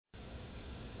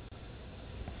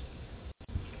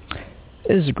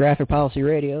This is Graphic Policy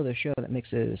Radio, the show that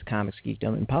mixes comics,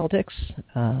 geekdom, and politics.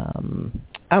 I'm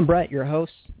Brett, your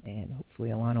host, and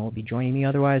hopefully Alana will be joining me.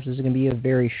 Otherwise, this is going to be a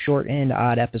very short and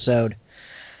odd episode.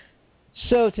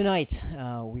 So tonight,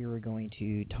 we were going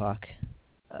to talk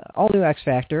all new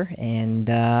X-Factor, and,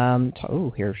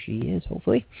 here she is,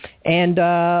 hopefully, and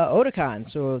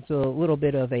Otakon. So it's a little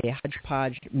bit of a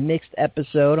hodgepodge mixed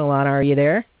episode. Alana, are you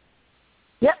there?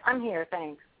 Yep, I'm here,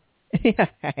 thanks.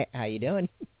 How you doing?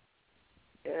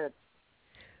 Good.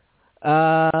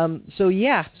 I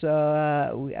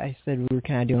said we were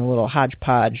kind of doing a little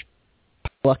hodgepodge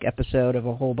luck episode of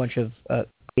a whole bunch of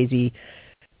crazy,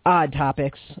 odd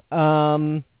topics.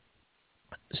 So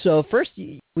first,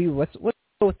 let's go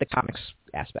with the comics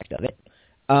aspect of it.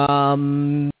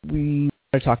 We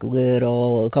want to talk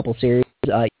a couple series.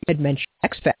 You had mentioned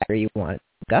X-Factor you want to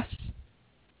discuss.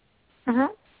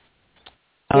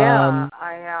 Yeah,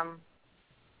 I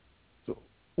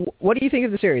What do you think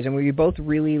of the series? And we both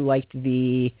really liked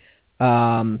the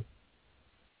previous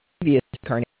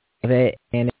incarnation of it,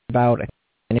 and it's about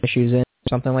issues and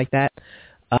something like that.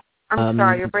 I'm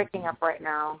sorry, you're breaking up right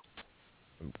now.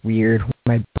 Weird. Am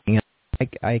I breaking up?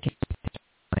 I can't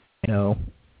know.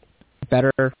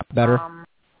 Better.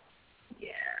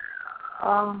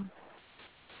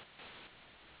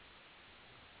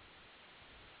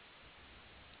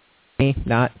 Me?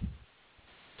 Not?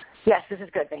 Yes, this is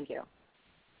good, thank you.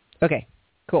 Okay,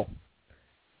 cool.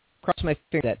 Cross my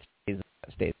fingers that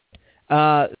stays.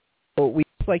 So we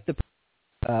like the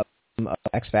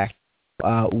X-Factor.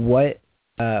 What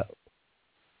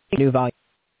new volume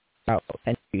about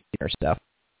or stuff?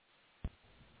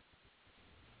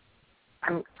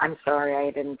 I'm sorry,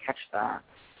 I didn't catch that.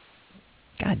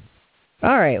 God.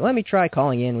 All right, let me try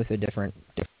calling in with a different.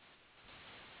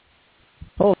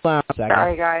 Hold on a second.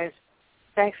 Sorry, guys.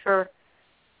 Thanks for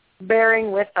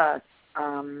bearing with us.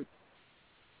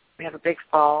 We have a big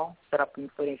fall set up,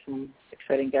 including some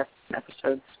exciting guest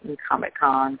episodes in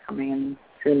Comic-Con coming in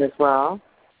soon as well.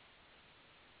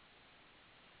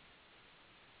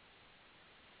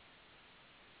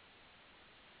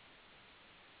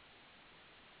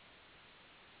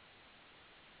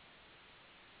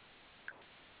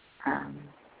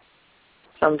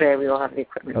 Someday we will have the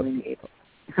equipment we need.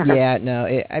 Yeah, no,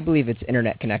 I believe it's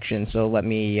internet connection. So let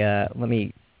me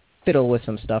fiddle with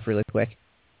some stuff really quick.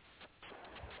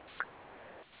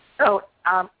 Oh,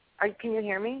 can you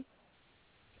hear me?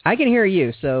 I can hear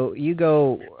you, so you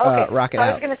go rock it out.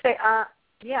 I was going to say, I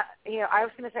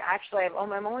was going to say, actually,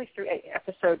 I'm only through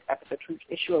episode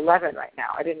issue 11 right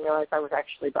now. I didn't realize I was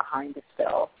actually behind it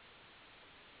still.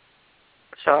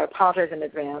 So I apologize in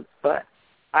advance, but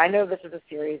I know this is a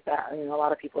series that a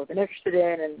lot of people have been interested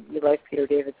in, and we like Peter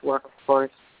David's work, of course.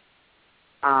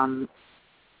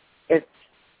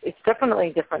 It's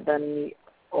definitely different than the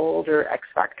older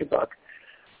X-Factor book.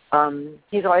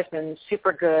 He's always been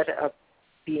super good at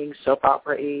being soap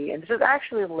opera-y, and this is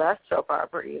actually less soap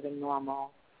opera-y than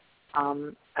normal.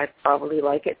 I'd probably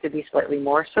like it to be slightly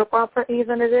more soap opera-y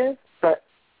than it is, but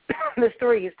the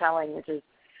story he's telling, which is,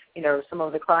 some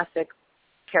of the classic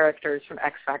characters from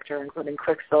X-Factor, including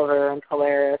Quicksilver and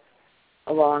Polaris,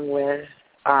 along with,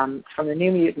 from the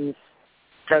New Mutants,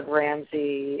 Doug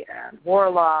Ramsey and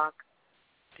Warlock,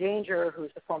 Danger,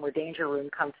 who's the former Danger Room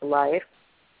come to life,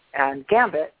 and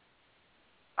Gambit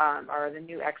are the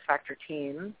new X-Factor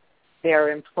team. They are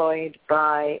employed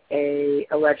by a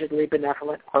allegedly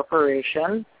benevolent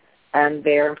corporation, and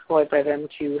they are employed by them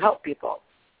to help people.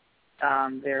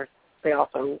 They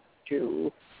also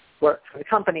do work for the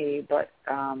company, but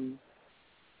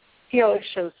he always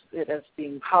shows it as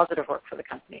being positive work for the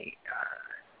company.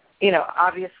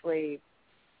 Obviously,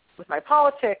 with my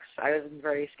politics, I was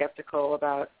very skeptical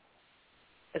about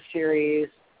a series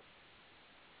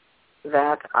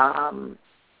that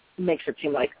makes it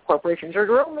seem like corporations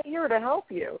are only here to help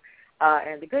you.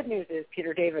 And the good news is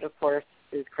Peter David, of course,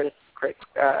 is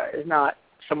not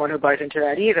someone who buys into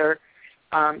that either.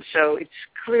 So it's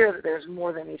clear that there's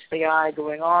more than meets the eye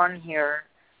going on here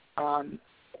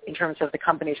in terms of the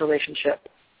company's relationship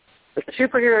with the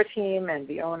superhero team and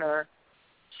the owner.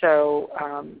 So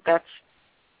that's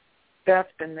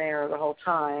been there the whole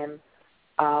time.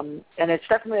 And it's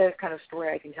definitely a kind of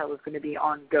story I can tell is going to be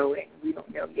ongoing. We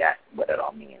don't know yet what it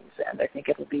all means, and I think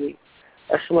it will be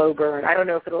a slow burn. I don't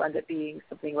know if it'll end up being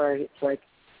something where it's like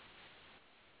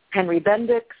Henry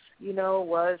Bendix,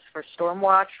 was for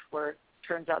Stormwatch, where it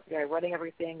turns out the guy running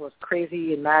everything was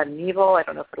crazy and mad and evil. I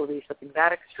don't know if it'll be something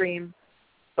that extreme,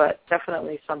 but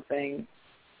definitely something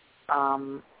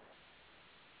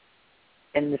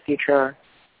in the future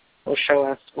will show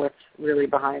us what's really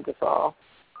behind this all.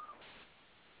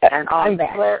 And I'm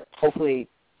back. Hopefully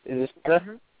Is this better?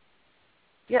 Mm-hmm.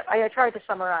 Yeah, I tried to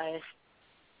summarize.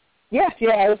 Yeah,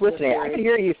 I was listening. I could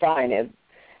hear you fine.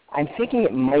 I'm thinking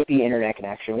it might be internet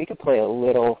connection. We could play a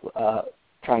little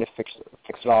trying to fix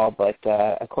it all, but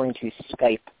according to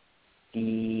Skype,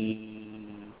 the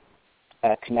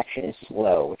connection is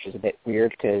slow, which is a bit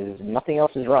weird because nothing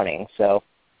else is running. So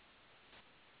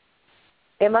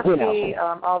it must be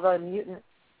all the mutant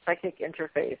psychic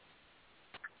interface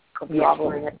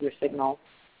wobbling at your signal.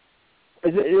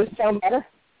 Does it sound better?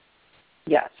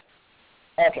 Yes.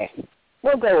 Okay.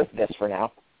 We'll go with this for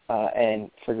now and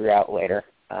figure out later.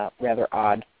 Rather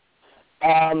odd.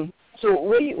 So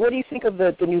what do you think of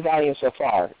the new volume so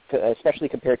far, especially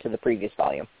compared to the previous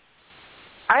volume?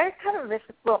 I kind of missed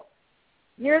it. Well,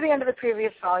 near the end of the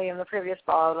previous volume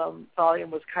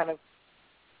was kind of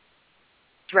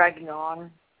dragging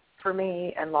on for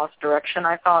me and lost direction,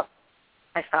 I thought.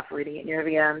 I stopped reading it near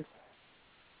the end.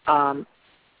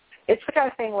 It's the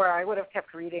kind of thing where I would have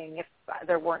kept reading if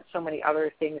there weren't so many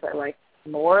other things I liked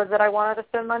more that I wanted to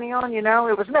spend money on, It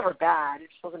was never bad. It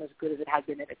just wasn't as good as it had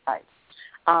been at its height.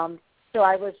 So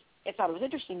I thought it was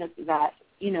interesting that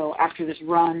after this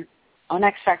run on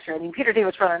X-Factor, Peter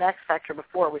David's run on X-Factor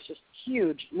before was just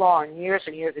huge, long, years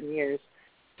and years and years.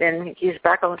 Then he's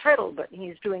back on the title, but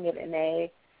he's doing it in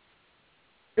a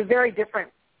very different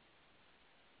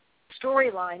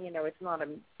storyline. It's not a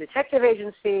detective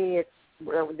agency. It's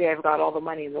where they've got all the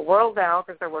money in the world now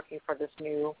because they're working for this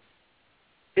new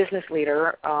business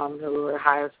leader who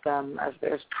hires them as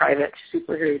their private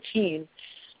superhero team.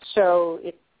 So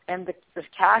the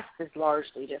cast is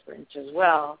largely different as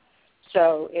well.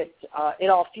 So it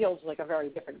all feels like a very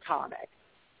different comic.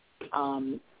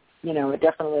 It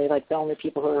definitely, like, the only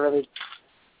people who really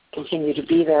continue to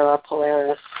be there are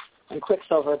Polaris and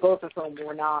Quicksilver, both of whom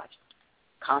were not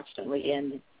constantly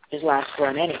in his last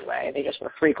run anyway. They just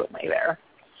were frequently there.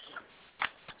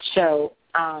 So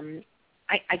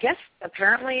I guess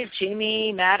apparently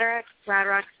Jamie Madrox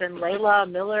and Layla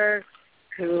Miller,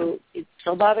 who it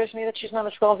still bothers me that she's not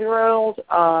a 12-year-old,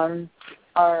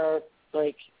 are,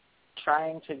 like,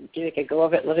 trying to get a go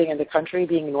of it living in the country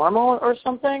being normal or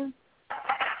something.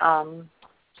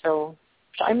 So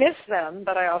I miss them,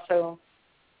 but I also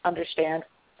understand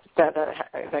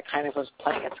that kind of was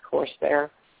playing its course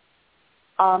there.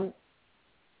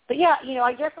 But yeah,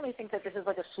 I definitely think that this is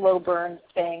like a slow burn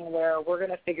thing where we're going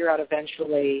to figure out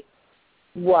eventually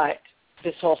what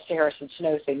this whole Harrison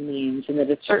Snow thing means, and that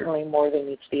it's certainly more than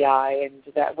meets the eye, and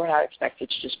that we're not expected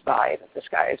to just buy that this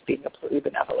guy is being completely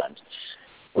benevolent.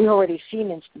 We've already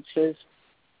seen instances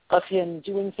of him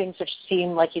doing things which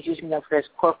seem like he's using them for his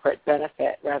corporate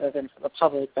benefit rather than for the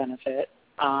public benefit,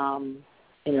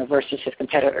 versus his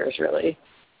competitors, really.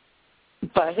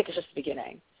 But I think it's just the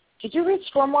beginning. Did you read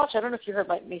Stormwatch? I don't know if you heard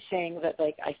me saying that,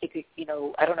 like, I think, I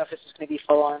don't know if this is going to be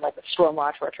full-on, like, a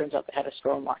Stormwatch where it turns out the head of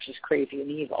Stormwatch is crazy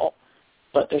and evil.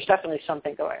 But there's definitely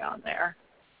something going on there.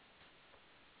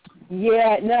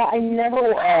 Yeah, no, I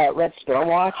never read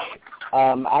Stormwatch.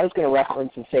 I was going to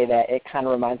reference and say that it kind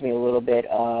of reminds me a little bit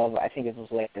of, I think it was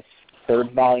like the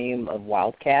third volume of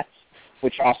Wildcats,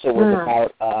 which also was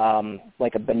about,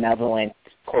 like, a benevolent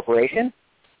corporation.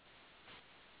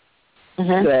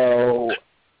 Mm-hmm. So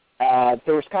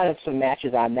there was kind of some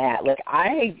matches on that. Like,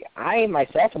 I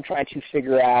myself am trying to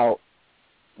figure out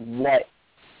what.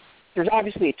 There's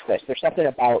obviously a twist. There's something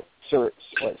about Cereval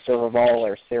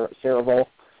or Cereval.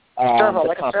 Serval,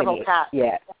 like company. A serval cat.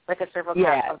 Yeah. Like a serval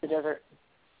cat of the desert.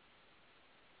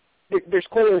 There's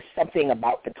clearly something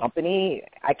about the company.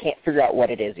 I can't figure out what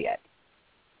it is yet.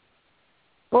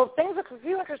 Well, a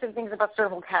few interesting things about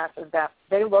serval cats is that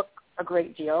they look a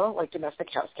great deal like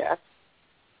domestic house cats.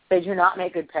 They do not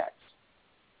make good pets.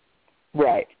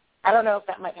 Right. I don't know if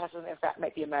that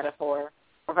might be a metaphor,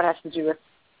 or if it has to do with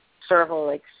serval,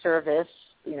 like service.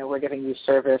 We're giving you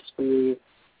service.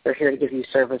 We're here to give you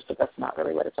service, but that's not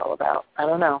really what it's all about. I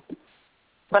don't know.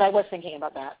 But I was thinking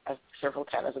about that as serval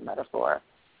cat as a metaphor.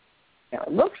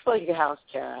 It looks like a house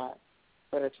cat,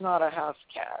 but it's not a house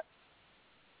cat.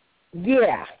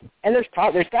 Yeah, and there's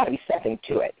got to be something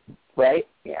to it, right?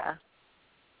 Yeah.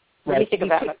 What do you think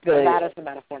about that as the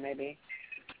metaphor, maybe?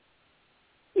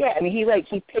 Yeah, I mean, he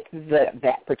picked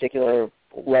that particular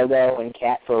logo and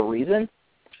cat for a reason.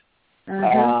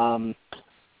 Mm-hmm.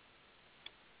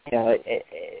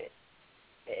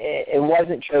 It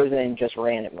wasn't chosen just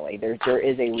randomly. There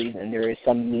is a reason. There is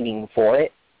some meaning for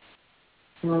it.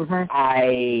 Mm-hmm.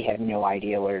 I have no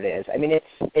idea what it is. I mean,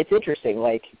 it's interesting.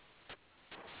 Like,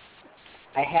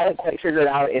 I haven't quite figured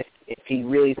out if he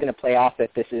really is going to play off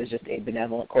that this is just a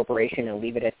benevolent corporation and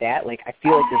leave it at that. Like, I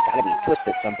feel like there's got to be a twist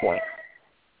at some point.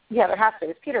 Yeah, there has to.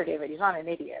 It's Peter David. He's not an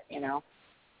idiot,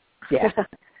 Yeah.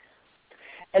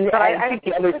 But I think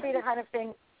it would be the kind of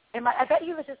thing. I bet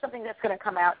you this is something that's going to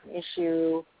come out in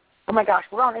issue. Oh my gosh,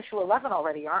 we're on issue 11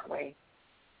 already, aren't we?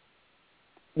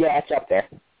 Yeah, it's up there.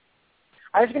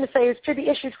 I was going to say it should be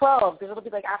issue 12 because it'll be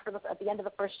like at the end of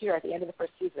the first year, at the end of the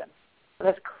first season. But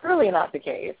that's clearly not the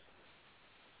case.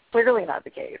 Clearly not the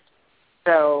case.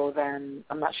 So then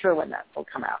I'm not sure when that will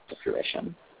come out to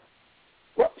fruition.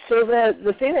 Well, so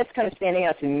the thing that's kind of standing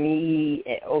out to me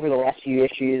over the last few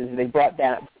issues, they brought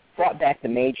back the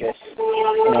Magus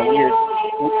in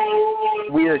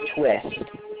a weird twist,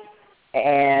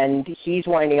 and he's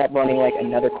winding up running like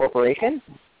another corporation.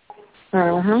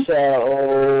 Uh-huh.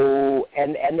 So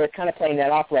and they're kind of playing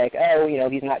that off like, oh,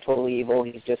 he's not totally evil.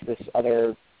 He's just this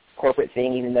other corporate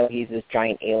thing, even though he's this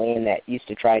giant alien that used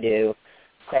to try to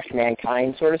crush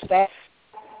mankind, sort of stuff.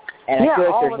 And I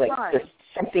feel like there's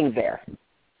something there.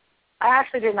 I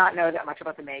actually did not know that much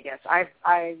about the Magus. I'm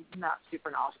not super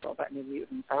knowledgeable about New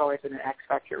Mutants. I've always been an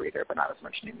X-Factor reader, but not as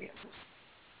much New Mutants.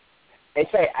 I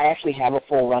say I actually have a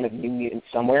full run of New Mutants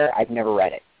somewhere. I've never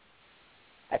read it.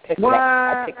 I picked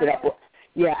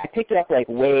it up like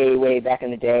way back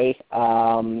in the day,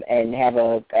 and have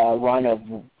a run of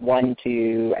 1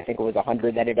 to I think it was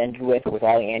 100 that it ended with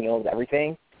all the annuals,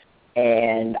 everything,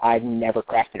 and I've never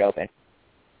cracked it open.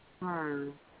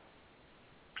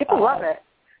 People love it.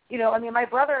 My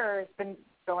brother has been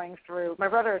going through. My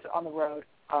brother is on the road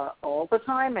all the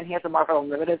time, and he has a Marvel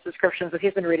Unlimited subscription, so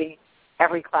he's been reading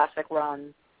every classic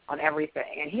run on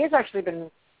everything, and he has actually been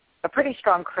a pretty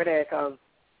strong critic of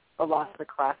a lot of the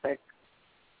classic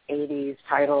 80s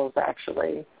titles,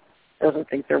 actually. Doesn't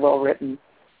think they're well written.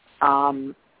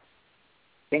 I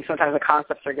think sometimes the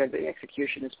concepts are good, but the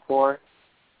execution is poor.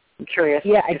 I'm curious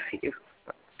if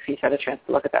he's had a chance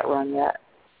to look at that run yet.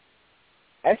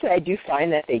 Actually, I do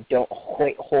find that they don't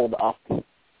quite hold up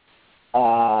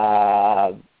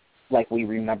like we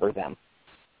remember them.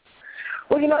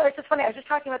 Well, it's just funny. I was just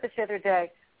talking about this the other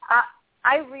day.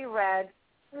 I reread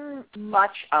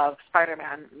much of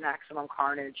Spider-Man Maximum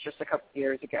Carnage just a couple of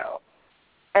years ago.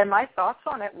 And my thoughts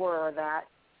on it were that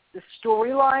the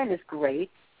storyline is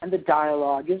great and the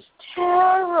dialogue is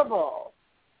terrible.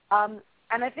 And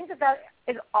I think that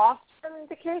is often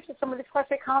the case with some of these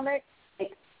classic comics.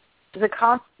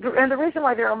 And the reason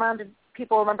why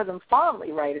people remember them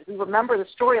fondly, right, is we remember the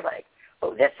story like,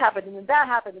 oh, this happened and then that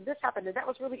happened and this happened and that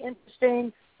was really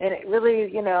interesting and it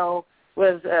really,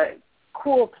 was a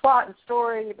cool plot and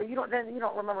story, but you don't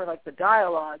remember like the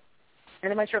dialogue.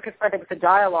 And I'm not sure I could find it with the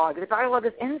dialogue. The dialogue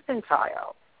is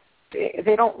infantile.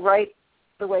 They don't write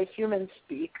the way humans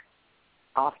speak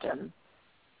often,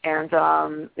 and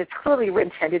it's clearly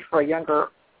intended for a younger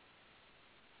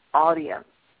audience.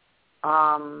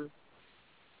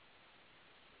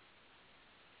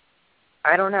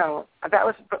 I don't know. That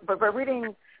was, but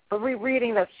reading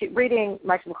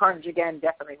Maximum Carnage again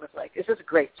definitely was like, this is a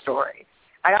great story.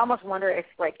 I almost wonder if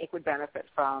like it would benefit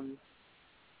from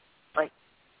like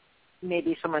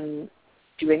maybe someone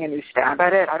doing a new stab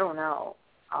at it. I don't know.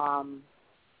 I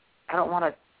don't want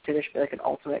to finish like an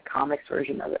Ultimate Comics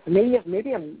version of it.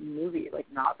 Maybe a movie, like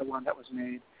not the one that was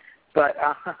made, but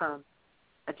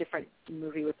a different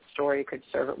movie with the story could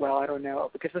serve it well. I don't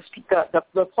know, because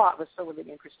the plot was so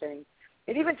really interesting.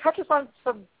 It even touches on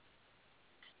some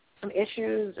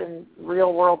issues and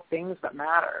real world things that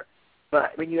matter.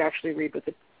 But when you actually read what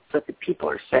the people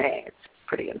are saying, it's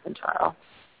pretty infantile.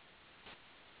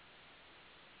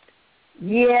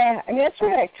 Yeah, I mean, that's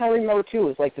what I kind of remember, too,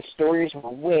 is like the stories were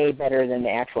way better than the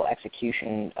actual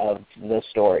execution of the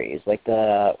stories. Like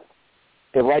the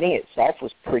writing itself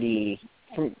was pretty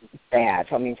bad.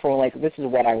 I mean, this is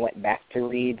what I went back to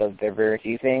read, of the very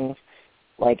few things.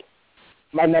 Like,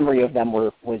 my memory of them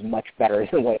was much better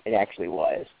than what it actually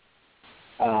was.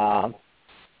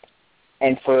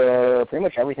 And for pretty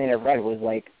much everything I've read, it was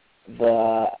like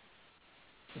the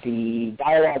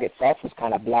dialogue itself was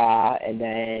kind of blah, and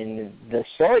then the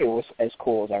story was as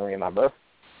cool as I remember.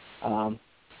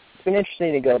 It's been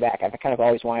interesting to go back. I've kind of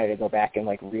always wanted to go back and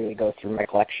like really go through my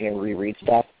collection and reread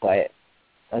stuff, but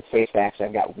let's face facts,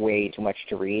 I've got way too much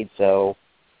to read, so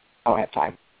I don't have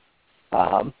time.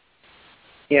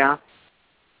 Yeah.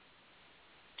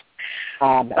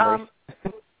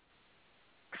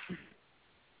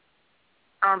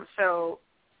 So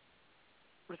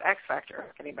with X-Factor,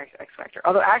 getting back to X-Factor,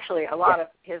 although actually a lot of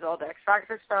his old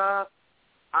X-Factor stuff,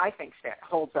 I think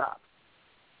holds up.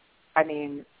 I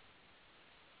mean,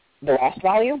 the last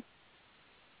volume?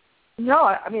 No,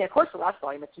 I mean, of course the last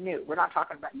volume, it's new. We're not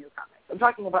talking about new comics. I'm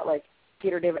talking about, like,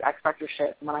 Peter David X-Factor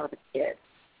shit when I was a kid.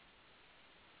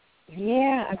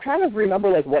 Yeah, I'm trying to remember,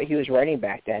 like, what he was writing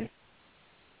back then.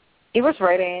 He was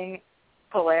writing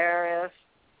Polaris,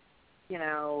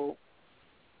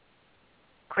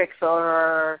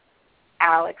 Quicksilver,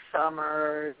 Alex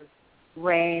Summers,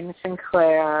 Rain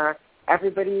Sinclair,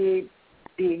 everybody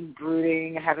being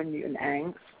brooding, having mutant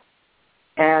angst,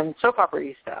 and soap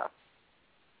opera stuff.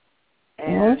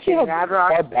 And Jamie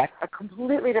Madrox, a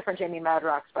completely different Jamie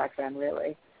Madrox back then,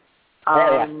 really.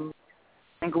 And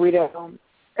Guido,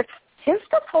 his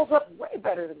stuff holds up way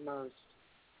better than most.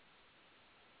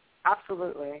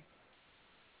 Absolutely.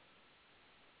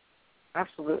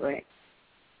 Absolutely.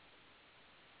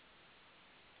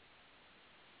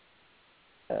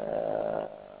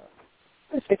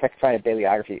 Let's see if I can find a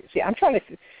bibliography. See, I'm trying to.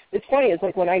 It's funny. It's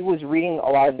like when I was reading a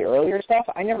lot of the earlier stuff,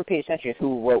 I never paid attention to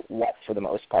who wrote what for the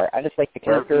most part. I just liked the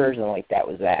characters and like that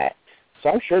was that. So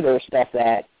I'm sure there was stuff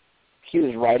that he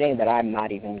was writing that I'm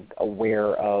not even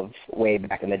aware of way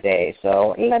back in the day.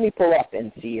 So let me pull up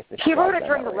and see if this. He wrote it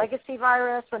during the Legacy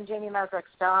virus when Jamie Madrox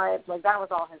died. Like that was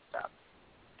all his stuff.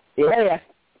 Yeah.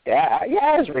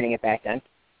 I was reading it back then.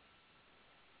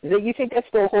 You think that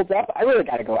still holds up? I really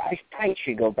got to go. I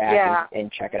should go back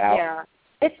and check it out. Yeah.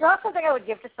 It's not something I would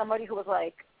give to somebody who was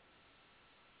like,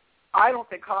 I don't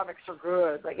think comics are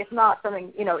good. Like, it's not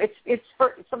something, it's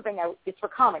for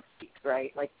comics geeks,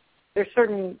 right? Like, there's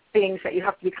certain things that you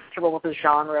have to be comfortable with the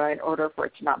genre in order for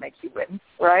it to not make you wince,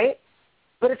 right?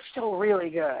 But it's still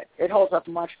really good. It holds up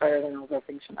much better than other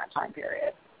things from that time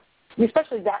period. I mean,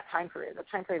 especially that time period. The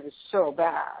time period was so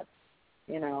bad.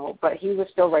 But he was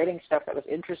still writing stuff that was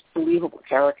interesting, believable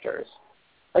characters,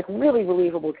 like really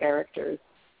believable characters,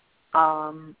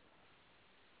 and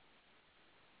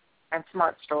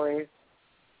smart stories.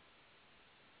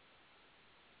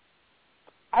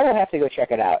 I will have to go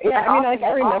check it out. Yeah, I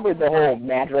remember the whole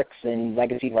Madrox and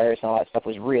Legacy Virus and all that stuff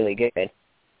was really good.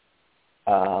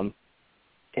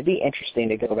 It'd be interesting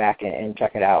to go back and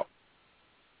check it out.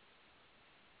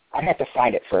 I'd have to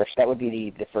find it first. That would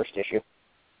be the first issue.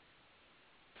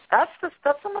 That's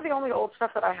some of the only old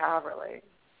stuff that I have, really.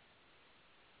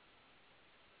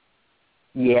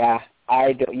 Yeah,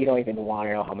 you don't even want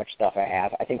to know how much stuff I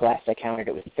have. I think last I counted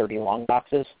it was 30 long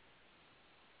boxes.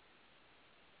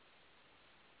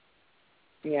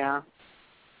 Yeah.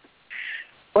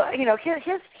 Well, his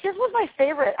was my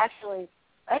favorite, actually.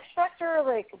 X-Factor,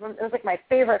 it was my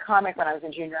favorite comic when I was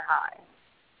in junior high.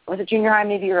 Was it junior high,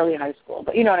 maybe early high school?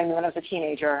 But you know what I mean, when I was a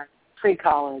teenager,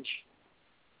 pre-college.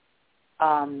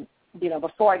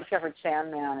 Before I discovered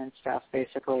Sandman and stuff,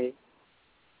 basically.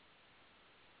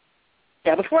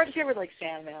 Yeah, before I discovered,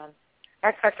 Sandman,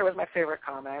 X-Factor was my favorite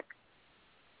comic.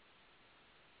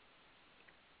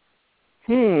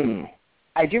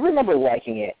 I do remember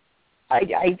liking it. When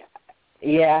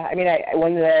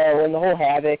the whole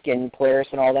Havoc and Polaris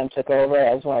and all them took over,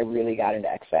 that was when I really got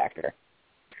into X-Factor.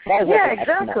 I was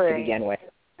exactly. To begin with.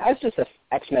 I was just an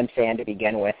X-Men fan to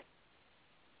begin with.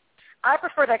 I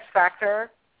preferred X-Factor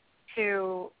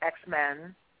to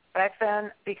X-Men back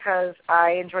then because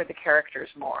I enjoyed the characters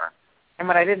more. And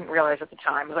what I didn't realize at the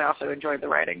time was I also enjoyed the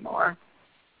writing more.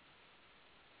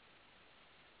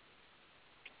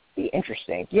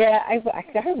 Interesting. Yeah, I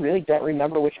really don't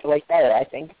remember which I liked better. I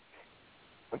think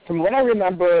from what I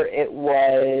remember, it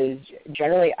was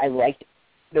generally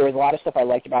there was a lot of stuff I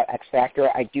liked about X-Factor.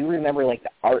 I do remember the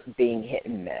art being hit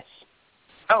and miss.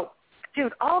 Oh,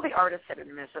 dude, all the artists hit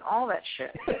and miss and all that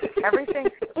shit. Everything,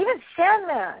 even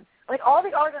Sandman. All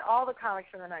the art and all the comics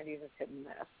from the 90s is hit and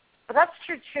miss. But that's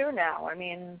true, too, now. I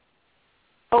mean,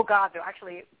 oh, God, though,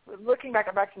 actually, looking back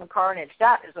at Maximum Carnage,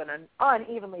 that is an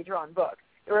unevenly drawn book.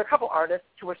 There were a couple artists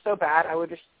who were so bad, I would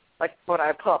just, when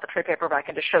I pull out the trade paperback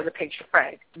and just show the page to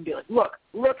Frank and be like,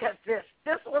 look at this.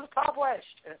 This was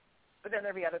published. But then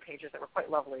there'd be other pages that were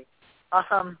quite lovely.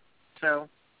 So,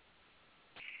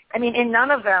 I mean, in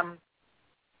none of them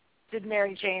did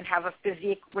Mary Jane have a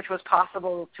physique which was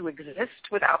possible to exist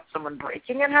without someone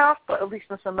breaking in half, but at least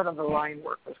in some of them the line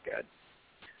work was good.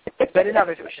 But in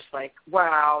others it was just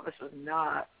wow,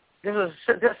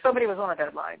 somebody was on a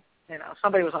deadline.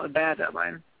 Somebody was on a bad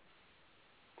deadline.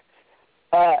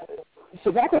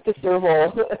 So back with the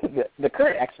Serval, the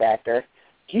current X-Factor,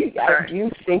 do you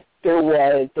think there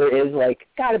is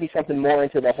got to be something more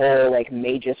into the whole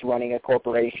Magus running a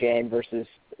corporation versus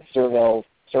Serval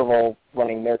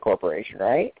running their corporation,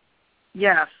 right?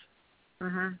 Yes.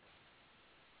 Mhm.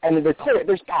 I mean, there's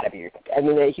got to be. I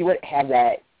mean, he wouldn't have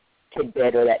that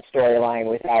tidbit or that storyline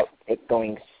without it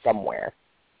going somewhere.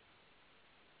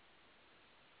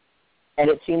 And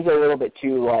it seems a little bit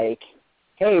too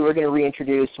hey, we're going to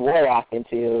reintroduce Warlock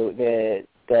into the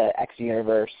X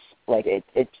universe.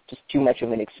 It's just too much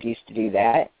of an excuse to do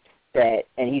that.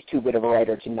 And he's too good of a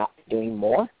writer to not be doing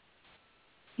more.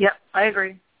 Yep, I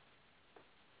agree.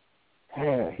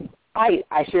 I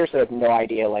seriously have no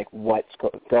idea, like, what's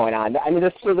going on. I mean,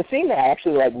 the thing that I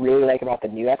actually, like, really like about the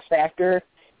new X-Factor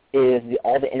is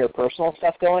all the interpersonal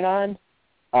stuff going on,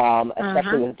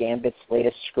 especially with Gambit's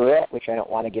latest screw-up, which I don't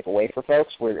want to give away for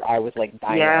folks, where I was, like,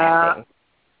 dying laughing.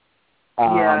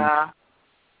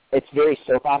 It's very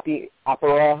soap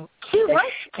opera. He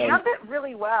writes Gambit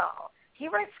really well.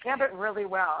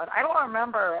 And I don't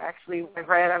remember, actually, if I've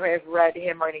read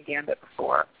him writing Gambit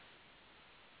before.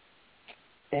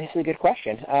 That's a good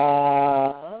question.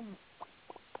 I'm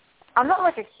not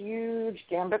like a huge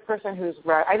Gambit person who's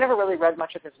read. I never really read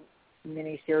much of his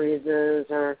miniseries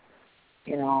or,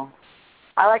 you know.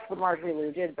 I liked what Marjorie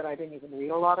Liu did, but I didn't even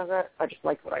read a lot of it. I just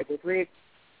liked what I did read.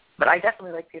 But I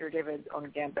definitely like Peter David on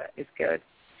Gambit. It's good.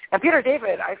 And Peter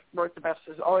David, has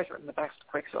always written the best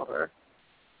Quicksilver.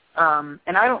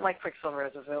 And I don't like Quicksilver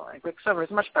as a villain. Quicksilver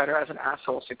is much better as an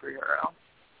asshole superhero.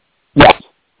 Yes.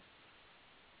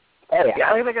 Oh, yeah.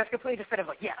 Yeah, I think that's completely definitive.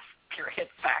 Like, yes, period,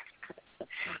 fact.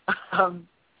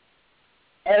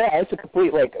 It's a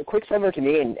complete, like, Quicksilver to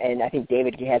me, and I think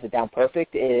David has it down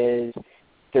perfect, is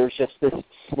there's just this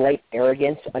slight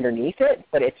arrogance underneath it,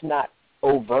 but it's not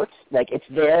overt. Like, it's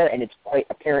there, and it's quite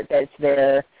apparent that it's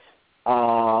there.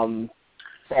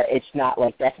 But it's not,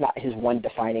 like, that's not his one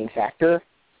defining factor,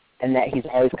 and that he's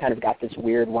always kind of got this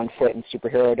weird 1 foot in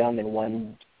superhero-dom and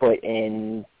 1 foot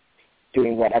in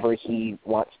doing whatever he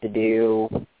wants to do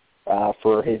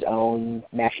for his own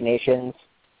machinations.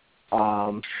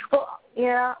 Well,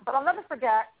 yeah, but I'll never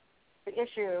forget the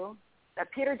issue that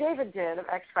Peter David did of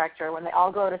X-Factor when they all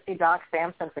go to see Doc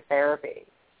Samson for therapy.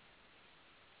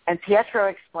 And Pietro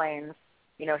explains,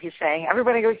 you know, he's saying,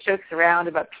 everybody goes jokes around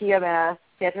about PMS,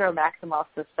 Pietro Maximoff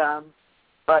system,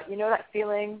 but you know that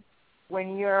feeling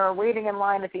when you're waiting in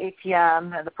line at the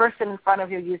ATM and the person in front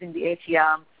of you using the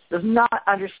ATM does not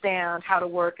understand how to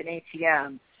work an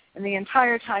ATM. And the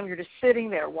entire time you're just sitting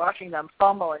there watching them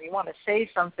fumble and you want to say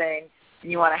something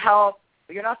and you want to help,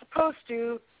 but you're not supposed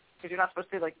to because you're not supposed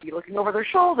to like be looking over their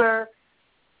shoulder.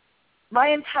 My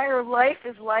entire life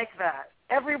is like that.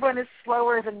 Everyone is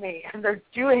slower than me and they're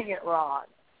doing it wrong.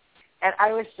 And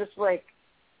I was just like,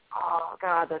 oh,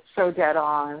 God, that's so dead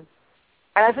on.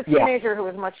 And as a teenager who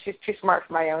was much too smart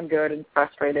for my own good and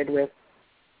frustrated with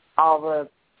all the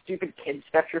stupid kid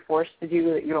stuff you're forced to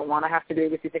do that you don't want to have to do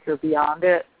because you think you're beyond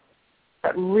it,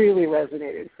 that really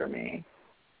resonated for me.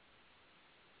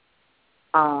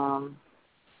 I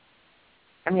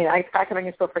mean, I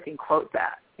can still freaking quote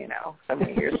that, you know, so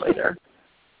many years later.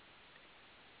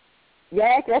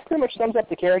 Yeah, that pretty much sums up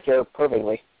the character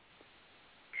perfectly.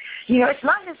 You know, it's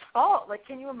not his fault. Like,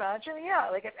 can you imagine? Yeah,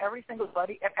 like if every single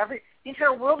buddy, the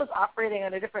entire world is operating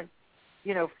on a different,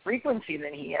 you know, frequency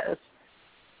than he is.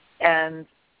 And,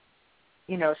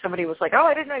 you know, somebody was like, oh,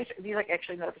 I didn't know. He's like,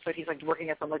 actually in the episode, he's like working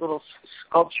at some like little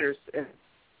sculptures. And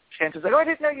Chance's like, oh, I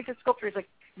didn't know you did sculpture. He's like,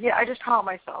 yeah, I just taught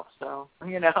myself. So,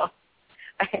 you know,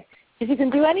 because you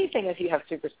can do anything if you have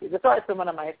super speed. That's always been one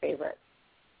of my favorite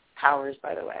powers,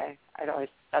 by the way. I'd always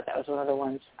thought that was one of the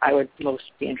ones I would most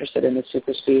be interested in, is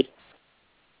super speed.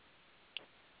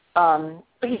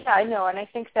 But yeah, I know, and I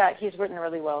think that he's written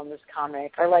really well in this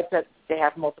comic. I like that they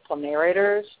have multiple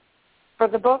narrators for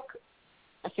the book.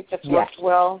 I think that's worked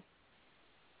well.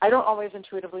 I don't always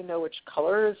intuitively know which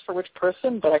color is for which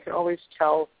person, but I can always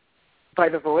tell by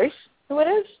the voice who it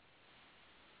is.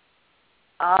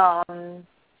 I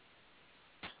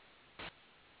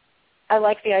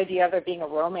like the idea of there being a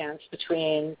romance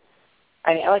between.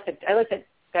 I mean, I like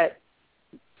that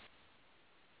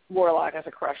Warlock has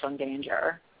a crush on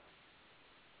Danger.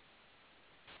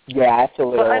 Yeah,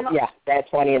 absolutely. Yeah, that's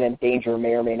funny, and then Danger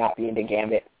may or may not be into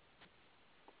Gambit.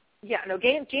 Yeah, no,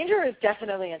 Danger is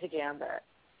definitely into Gambit,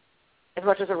 as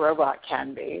much as a robot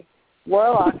can be.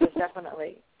 Warlock is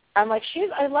definitely. I'm like,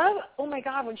 oh my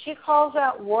God, when she calls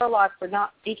out Warlock for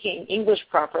not speaking English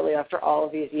properly after all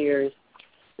of these years,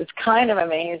 it's kind of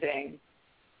amazing.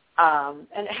 And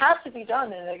it has to be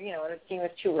done in a scene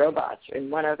with two robots, and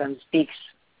one of them speaks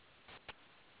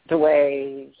the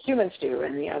way humans do,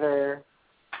 and the other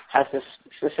has this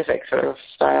specific sort of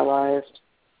stylized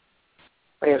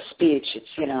way of speech. It's,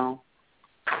 you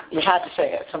had to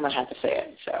say it. Someone had to say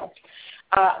it. So,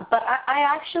 but I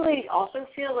actually also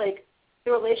feel like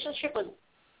the relationship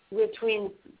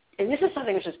between, and this is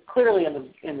something which is clearly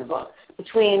in the book,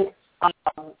 between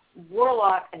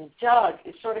Warlock and Doug,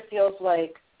 it sort of feels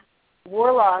like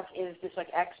Warlock is this like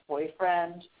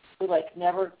ex-boyfriend who like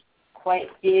never quite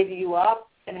gave you up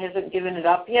and hasn't given it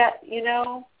up yet,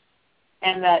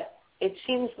 and that it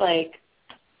seems like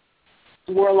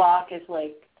Warlock is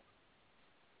like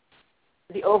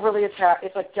the overly attached.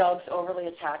 It's like Doug's overly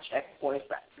attached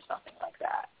ex-boyfriend or something like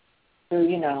that.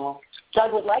 who,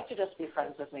 Doug would like to just be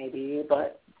friends with maybe,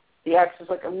 but the ex is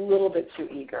like a little bit too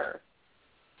eager.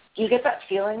 Do you get that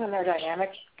feeling in their dynamic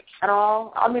at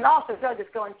all? I mean, also Doug is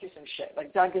going through some shit.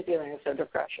 Like Doug is dealing with some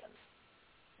depression.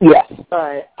 Yes.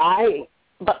 But I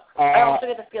also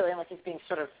get the feeling like he's being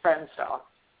sort of friend-style.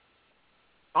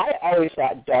 I always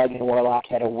thought Doug and Warlock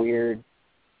had a weird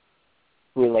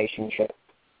relationship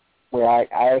where I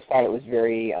always thought it was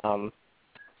very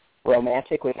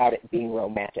romantic without it being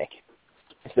romantic.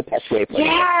 It's the best way to put it.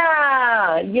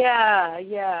 Yeah.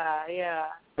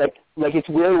 Like it's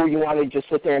weird where you want to just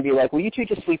sit there and be like, will you two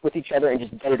just sleep with each other and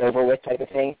just get it over with type of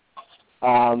thing?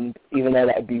 Even though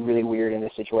that would be really weird in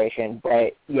this situation.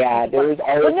 But, yeah, there was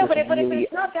always but really...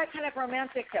 it's not that kind of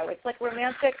romantic, though. It's like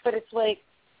romantic, but it's like,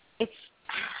 it's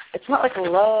not like a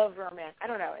love romance. I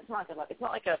don't know. It's not like a love. It's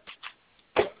not like a...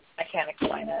 I can't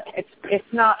explain it. It's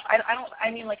not... I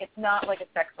mean, like, it's not like a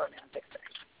sex romantic thing.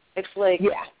 It's like...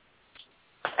 Yeah.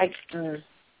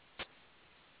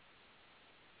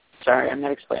 Sorry, I'm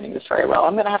not explaining this very well.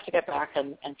 I'm going to have to get back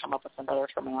and come up with some better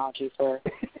terminology for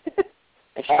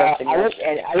expressing this.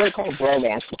 I would call it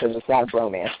bromance because it's not a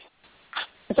bromance.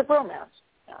 It's a bromance,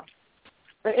 yeah.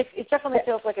 But it definitely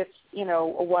feels like it's,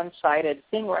 a one-sided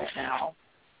thing right now.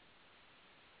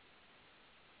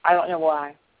 I don't know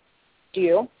why. Do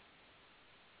you?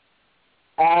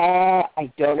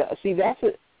 I don't know. See,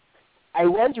 I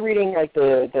was reading, like,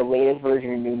 the latest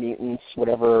version of New Mutants,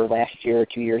 whatever, last year or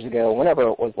 2 years ago, whenever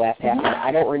it was last happened.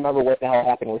 I don't remember what the hell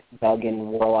happened with Doug and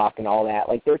Warlock and all that.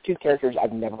 Like, they're two characters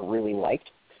I've never really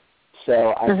liked,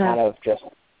 so I kind of just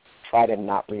try to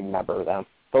not remember them.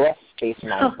 The less space in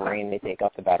my brain they take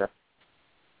up, the better.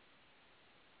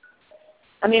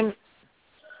 I mean,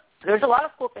 there's a lot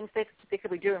of cool things they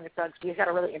could be doing with Doug. He's got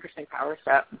a really interesting power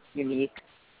set, unique,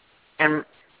 and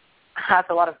has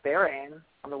a lot of bearing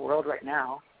on the world right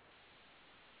now.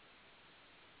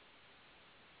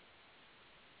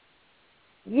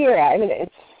 Yeah, I mean,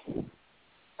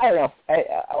 I don't know.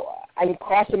 I'm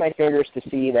crossing my fingers to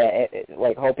see that,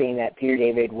 hoping that Peter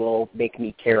David will make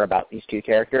me care about these two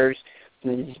characters.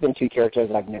 There's been two characters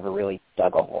that I've never really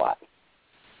dug a whole lot.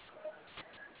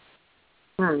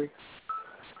 Well,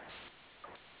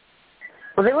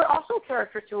 they were also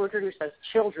characters who were introduced as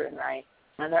children, right?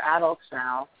 And they're adults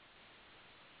now.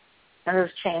 And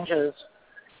there's changes,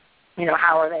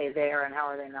 how are they there and how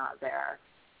are they not there?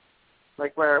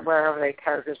 Like, where have they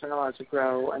characters been allowed to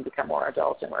grow and become more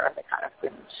adults, and where have they kind of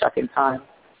been stuck in time?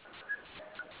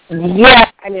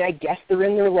 Yeah, I mean, I guess they're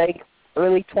in their,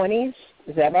 early 20s.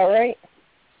 Is that about right?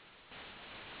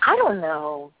 I don't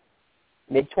know.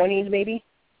 Mid-20s, maybe?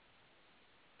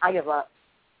 I give up.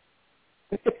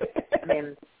 I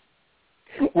mean,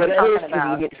 whatever is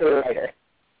convenient for the writer.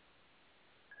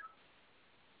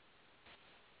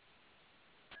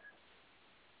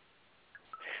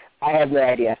 I have no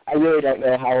idea. I really don't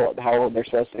know how old they're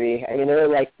supposed to be. I mean, they were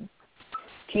like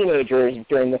teenagers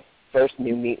during the first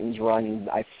New Mutants run.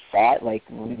 I thought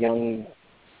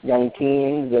young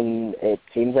teens, and it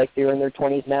seems like they're in their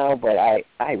 20s now. But I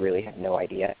really have no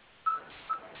idea.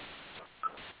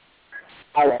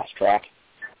 I lost track.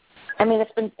 I mean,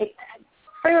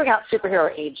 figuring out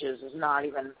superhero ages is not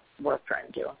even worth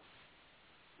trying to do.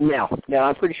 No,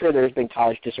 I'm pretty sure there's been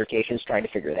college dissertations trying to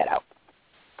figure that out.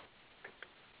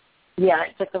 Yeah,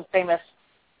 it's like the famous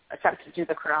attempt to do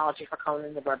the chronology for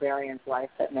Conan the Barbarian's life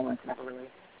that no one can ever really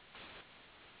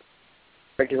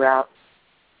figure out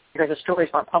because the stories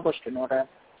weren't published in order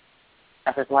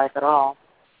of his life at all.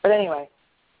 But anyway,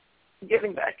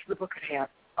 getting back to the book at hand.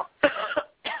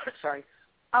 Sorry.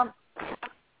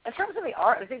 In terms of the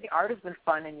art, I think the art has been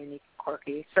fun and unique and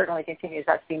quirky. Certainly continues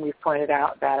that theme we've pointed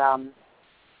out that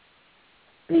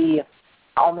the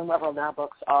all New Level Now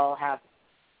books all have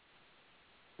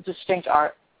distinct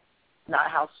art, not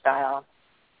house style.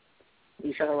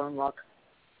 Each have their own look.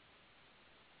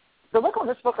 The look on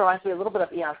this book reminds me a little bit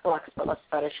of Eon Flux, but less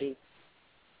fetishy.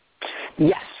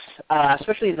 Yes,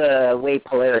 especially the way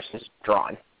Polaris is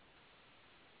drawn.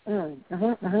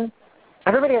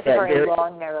 Everybody has a very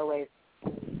long, narrow waist.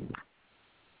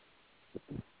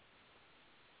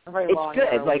 It's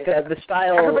good. Like the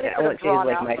style, I wouldn't say is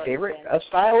like my favorite of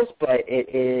styles, but it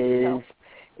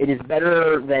is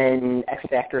better than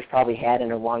X-Factor's probably had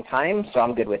in a long time, so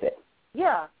I'm good with it.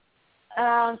 Yeah.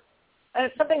 And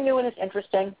it's something new and it's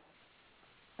interesting.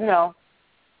 And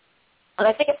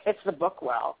I think it fits the book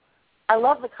well. I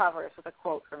love the covers with a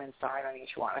quote from inside on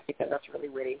each one. I think that's really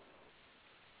witty.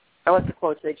 I like the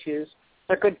quotes they choose.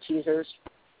 They're good teasers.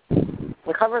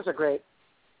 The covers are great.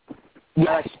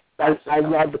 Yes, I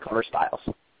love the cover styles.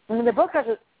 I mean, the book has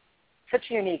such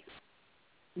a unique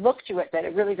look to it that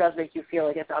it really does make you feel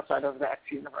like it's outside of the X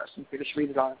universe and you just read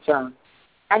it on its own.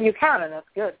 And you can, and that's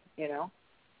good, you know?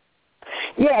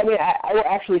 Yeah, I mean, I would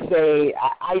actually say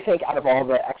I think out of all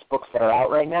the X books that are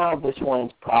out right now, this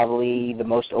one's probably the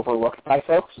most overlooked by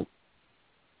folks.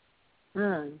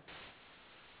 That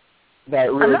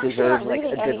really deserves like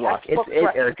a good look.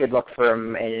 Or a good look for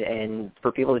them and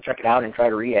for people to check it out and try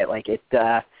to read it. Like it's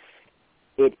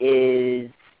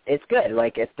good.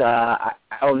 Like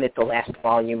I'll admit the last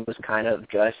volume was kind of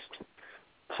just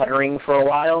puttering for a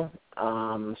while.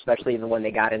 Especially when they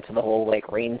got into the whole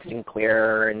like Rain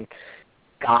Sinclair and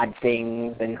God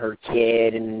things and her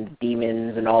kid and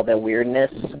demons and all that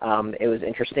weirdness. It was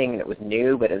interesting. It was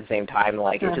new, but at the same time,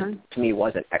 like it just to me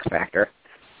wasn't X Factor.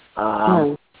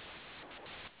 I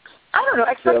don't know.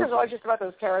 X Factor is always just about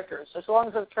those characters. As long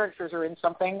as those characters are in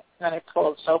something and it's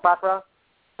called soap opera,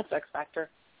 that's X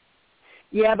Factor.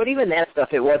 Yeah, but even that stuff,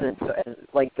 it wasn't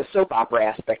like the soap opera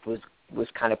aspect was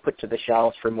kind of put to the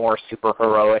shelves for more super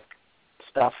heroic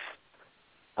stuff.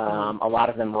 A lot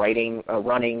of them running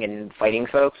and fighting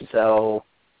folks, so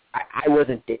I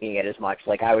wasn't digging it as much.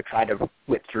 Like I would try to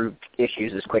whip through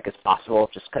issues as quick as possible,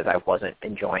 just because I wasn't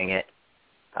enjoying it.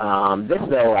 This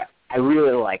though, I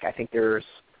really like. I think there's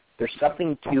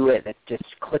something to it that's just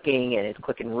clicking, and it's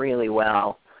clicking really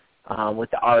well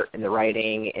with the art and the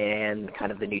writing and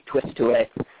kind of the new twist to it.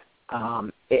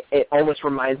 It almost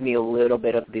reminds me a little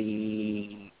bit of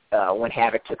the when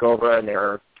Havoc took over and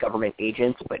they're government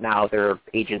agents, but now they're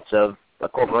agents of a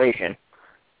corporation.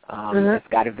 It's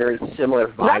got a very similar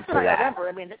vibe that's to what that. I remember.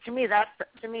 I mean, to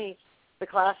me, the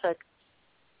classic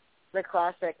X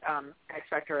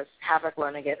Factor is Havoc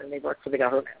running it, and they work for the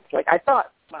government. Like I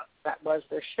thought that was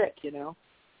their shtick, you know.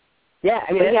 Yeah,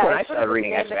 I mean that's when I started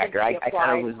reading X Factor. I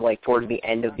kind of was like towards the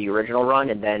end of the original run,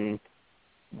 and then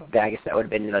I guess that would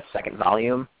have been the second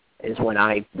volume is when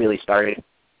I really started.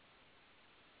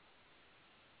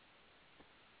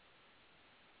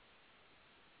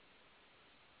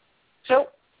 So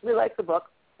we like the book.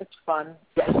 It's fun.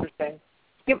 Yes. Interesting.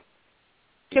 Give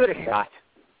it a shot.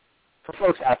 For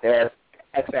folks out there,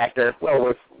 X Factor,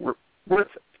 well,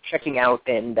 worth checking out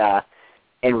and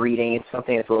reading. It's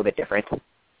something that's a little bit different.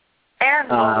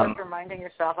 And always reminding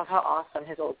yourself of how awesome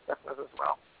his old stuff was as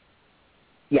well.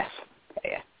 Yes.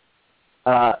 Yeah.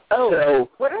 So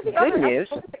what are the good other news.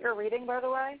 X books that you're reading, by the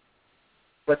way?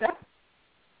 What's that?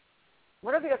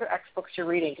 What are the other X books you're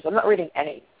reading? Because I'm not reading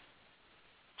any.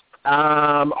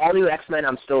 All New X-Men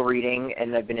I'm still reading,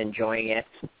 and I've been enjoying it.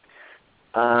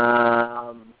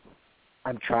 I'm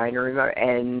trying to remember.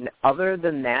 And other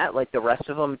than that, like the rest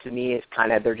of them, to me, is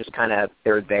kind of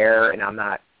they're there, and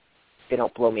they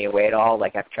don't blow me away at all.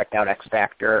 Like I've checked out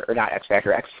X-Factor, or not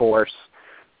X-Factor, X-Force.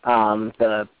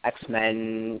 The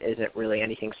X-Men isn't really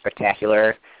anything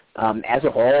spectacular. As a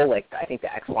whole, like I think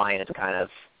the X-Line is kind of,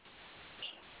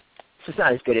 it's just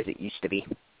not as good as it used to be.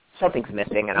 Something's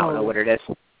missing, and I don't know what it is.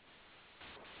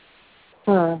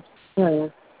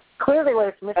 Clearly what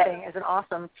it's missing is an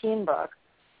awesome teen book.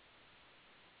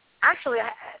 Actually,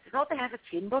 don't they have a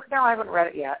teen book now? I haven't read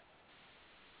it yet.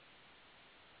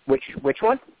 Which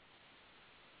one?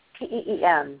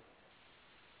 TEEN.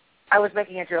 I was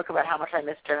making a joke about how much I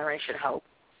miss Generation Hope.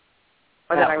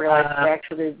 But then I realized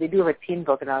they do have a teen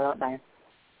book now, don't they?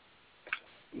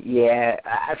 Yeah,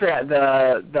 I forgot.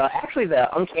 The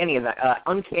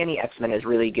Uncanny X-Men is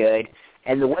really good.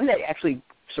 And the one that actually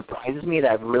surprises me that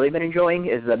I've really been enjoying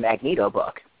is the Magneto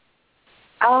book.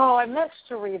 Oh, I meant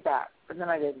to read that, but then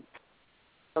I didn't.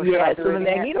 So the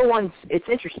Magneto one's, it's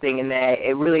interesting in that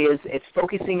it really is, it's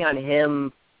focusing on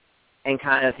him and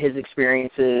kind of his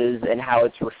experiences and how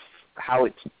it's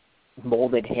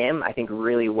molded him, I think,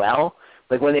 really well.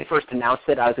 Like when they first announced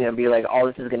it, I was going to be like, all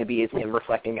this is going to be is him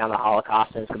reflecting on the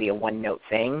Holocaust, and it's going to be a one-note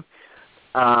thing.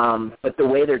 But the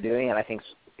way they're doing it, I think,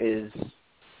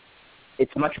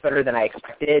 it's much better than I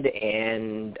expected,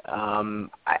 and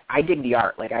I dig the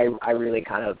art. Like I really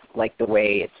kind of like the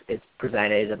way it's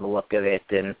presented and the look of it,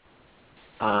 and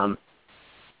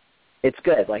it's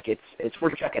good. Like it's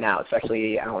worth checking out,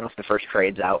 especially I don't know if the first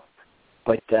trade's out,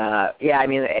 but yeah, I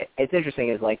mean it's interesting.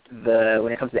 Is like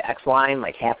when it comes to the X-Line,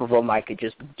 like half of them I could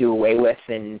just do away with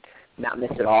and not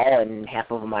miss at all, and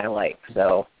half of them I like.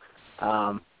 So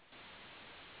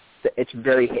it's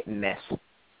very hit and miss.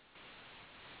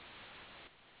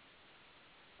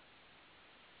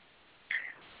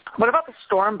 What about the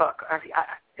Storm book?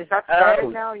 Is that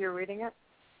started now? You're reading it?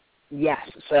 Yes.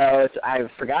 So I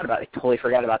totally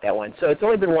forgot about that one. So it's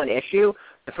only been one issue.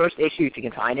 The first issue, if you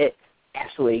can find it,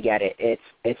 absolutely get it.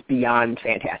 It's beyond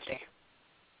fantastic.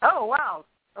 Oh, wow.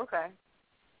 Okay.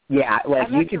 Yeah, like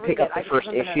you can pick up the first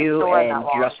issue and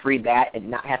just read that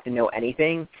and not have to know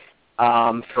anything.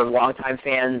 For longtime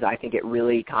fans, I think it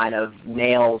really kind of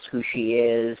nails who she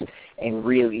is and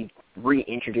really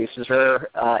reintroduces her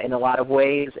in a lot of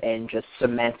ways and just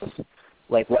cements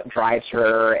like what drives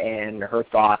her and her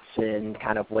thoughts and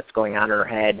kind of what's going on in her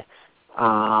head.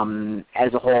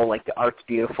 As a whole, like the art's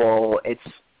beautiful.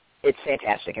 It's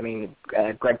fantastic. I mean,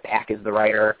 Greg Pak is the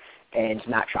writer, and it's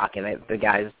not shocking that the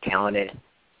guy's talented.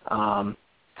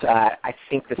 So I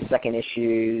think the second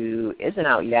issue isn't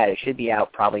out yet. It should be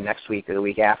out probably next week or the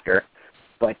week after.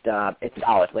 But it's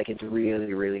solid. Like, it's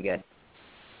really, really good.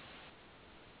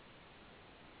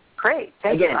 Great.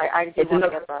 Thank you. I did want to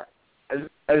get that.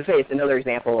 I would say it's another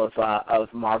example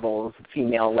of Marvel's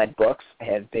female-led books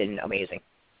have been amazing.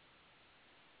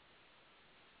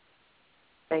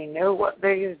 They know what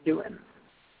they're doing.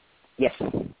 Yes.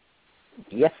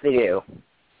 Yes, they do.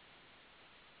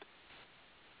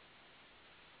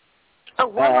 Oh,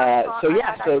 one last thought.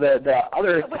 So the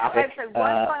other topic...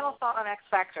 one final thought on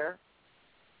X-Factor.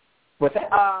 What's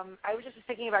that? I was just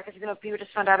thinking about, because, people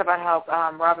just found out about how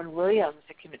Robin Williams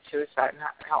had committed suicide and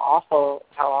how awful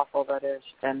that is,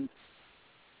 and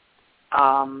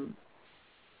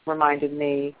reminded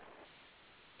me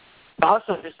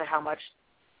also just how much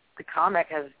the comic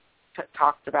has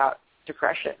talked about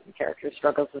depression. The character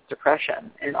struggles with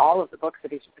depression in all of the books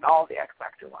that he's in, all of the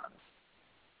X-Factor ones.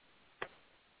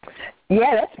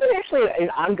 Yeah, that's been actually an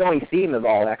ongoing theme of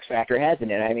all X-Factor, hasn't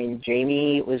it? I mean,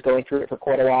 Jamie was going through it for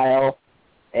quite a while,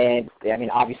 and, I mean,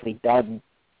 obviously Doug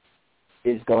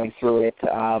is going through it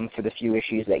for the few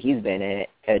issues that he's been in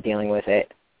it, dealing with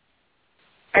it.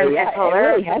 And yeah, it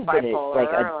really has been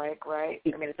bipolar, right?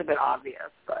 I mean, it's a bit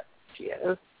obvious, but she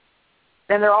is.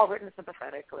 And they're all written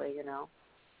sympathetically, And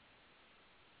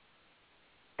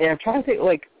I'm trying to think,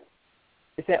 like,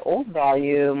 is that old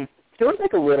volume... There was,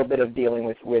 like, a little bit of dealing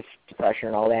with depression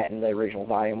and all that in the original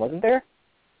volume, wasn't there?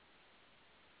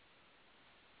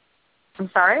 I'm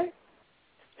sorry?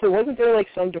 So wasn't there, like,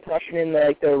 some depression in,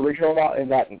 the original volume,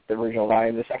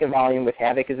 the second volume with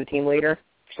Havoc as a team leader?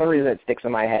 For some reason it sticks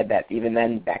in my head that even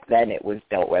then, back then, it was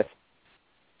dealt with.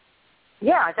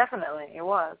 Yeah, definitely, it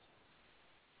was.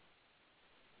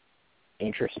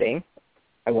 Interesting.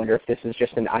 I wonder if this is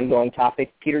just an ongoing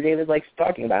topic Peter David likes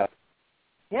talking about.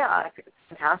 Yeah, I think it's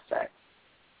fantastic.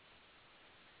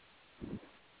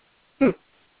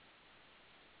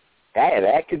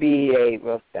 That could be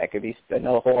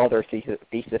another whole other thesis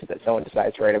that someone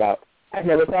decides to write about. I've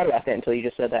never thought about that until you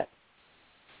just said that.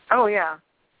 Oh yeah.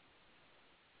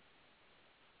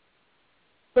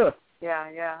 Huh.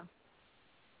 Yeah.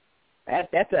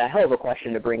 That's a hell of a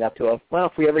question to bring up to him. Well,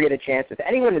 if we ever get a chance, if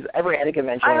anyone has ever had a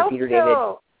convention with Peter David.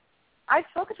 I've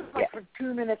spoken to him for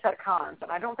 2 minutes at cons,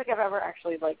 and I don't think I've ever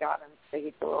actually gotten him to say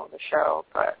he'd go on the show,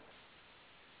 but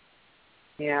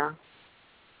yeah.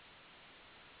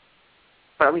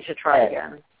 But we should try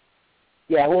again.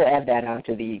 Yeah, we'll add that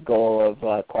onto the goal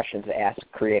of questions to ask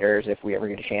creators if we ever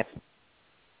get a chance.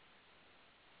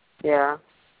 Yeah.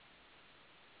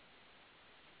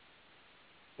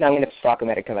 Now I'm going to stalk him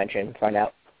at a convention and find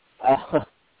out.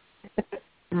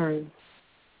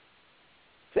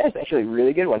 That's actually a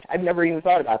really good one. I've never even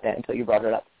thought about that until you brought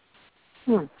it up.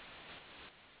 So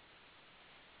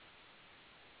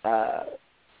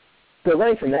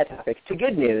running from that topic to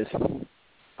good news. So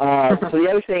the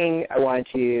other thing I wanted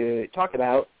to talk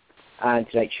about on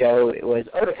tonight's show was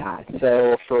Otakon.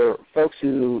 So for folks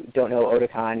who don't know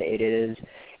Otakon, it is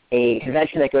a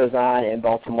convention that goes on in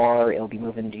Baltimore. It'll be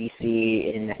moving to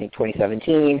D.C. in, I think,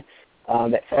 2017.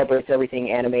 That celebrates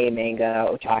everything anime, manga,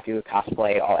 otaku,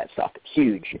 cosplay, all that stuff. It's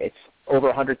huge. It's over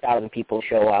 100,000 people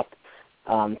show up,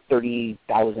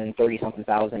 30-something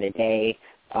thousand a day.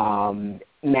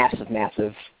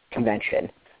 Massive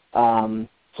convention.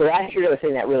 So last year, the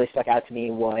thing that really stuck out to me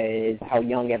was how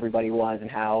young everybody was and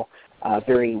how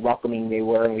very welcoming they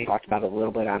were, and we talked about it a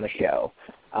little bit on the show.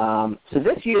 So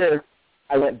this year,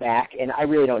 I went back, and I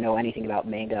really don't know anything about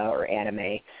manga or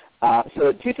anime.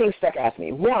 So two things stuck out to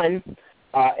me. One,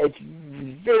 it's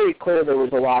very clear there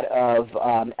was a lot of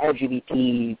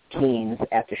LGBT teens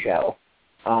at the show.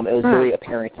 It was very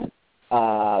apparent,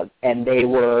 and they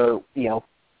were,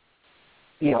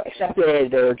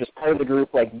 accepted. They're just part of the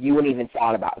group. Like you wouldn't even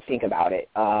think about it.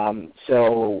 And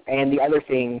the other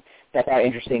thing that I found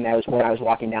interesting, that was when I was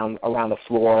walking down around the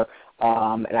floor,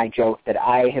 and I joked that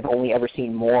I have only ever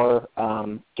seen more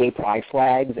gay pride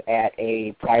flags at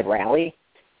a pride rally.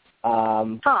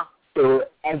 They were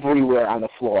everywhere on the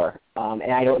floor,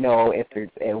 and I don't know if there's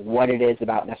what it is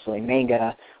about necessarily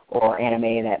manga or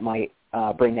anime that might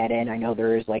bring that in. I know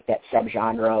there is like that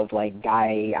subgenre of like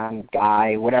guy on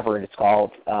guy, whatever it's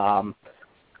called.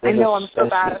 I know I'm so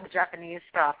bad at the Japanese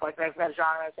stuff. Like I've got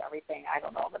genres, everything. I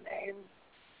don't know the name.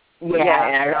 Yeah,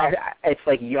 and it's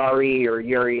like Yari or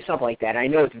Yuri, something like that. I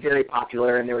know it's very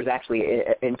popular, and there was actually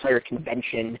an entire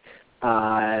convention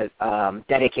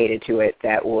dedicated to it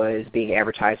that was being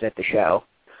advertised at the show.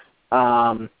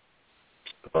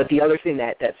 But the other thing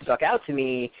that stuck out to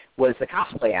me was the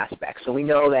cosplay aspect. So we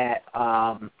know that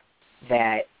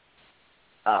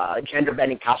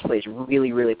gender-bending cosplay is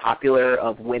really, really popular,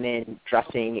 of women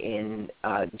dressing in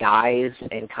guise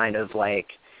and kind of like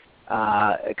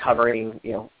covering,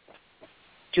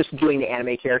 just doing the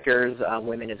anime characters,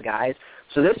 women as guys.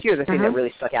 So this year the thing that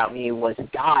really stuck out to me was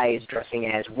guys dressing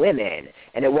as women.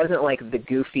 And it wasn't like the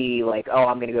goofy, like, oh,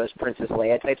 I'm going to go as Princess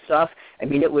Leia type stuff. I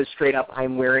mean, it was straight up,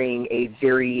 I'm wearing a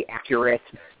very accurate,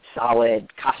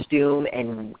 solid costume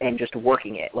and just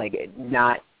working it. Like,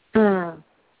 not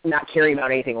caring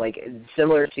about anything. Like,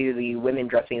 similar to the women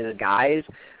dressing as guys,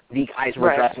 the guys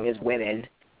were dressing as women.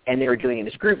 And they were doing it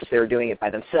as groups. They were doing it by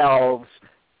themselves.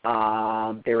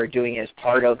 They were doing it as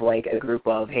part of like a group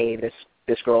of, hey, this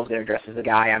girl's going to dress as a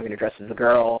guy, I'm going to dress as a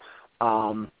girl.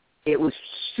 It was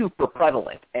super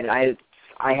prevalent, and I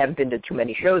haven't been to too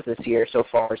many shows this year so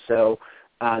far, so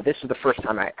this was the first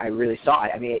time I really saw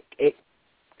it. I mean, it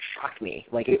shocked me.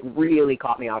 Like, it really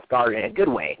caught me off guard in a good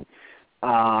way. So,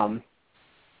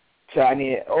 I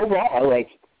mean, overall, like,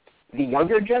 the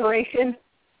younger generation,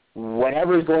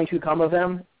 whatever is going to come of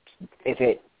them,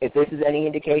 if this is any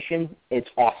indication, it's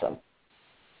awesome.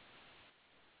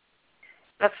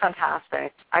 That's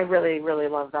fantastic. I really, really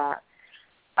love that.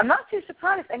 I'm not too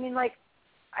surprised. I mean, like,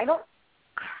 I don't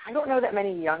know that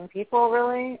many young people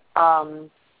really.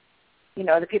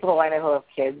 The people who I know who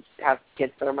have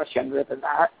kids that are much younger than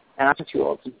that, and I'm too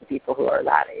old to be people who are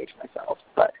that age myself.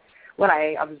 But when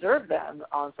I observe them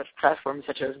on such platforms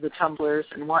such as the Tumblrs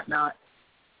and whatnot,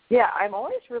 yeah, I'm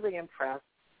always really impressed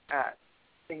at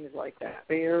things like that.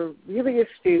 They are really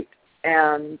astute,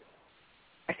 and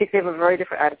I think they have a very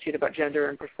different attitude about gender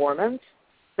and performance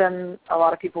than a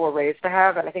lot of people were raised to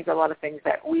have, and I think there are a lot of things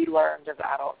that we learned as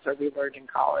adults or we learned in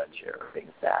college or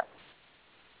things that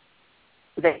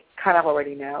they kind of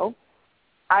already know.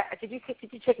 Did you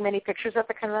take many pictures at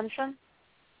the convention?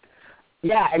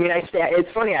 Yeah, I mean,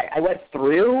 it's funny. I went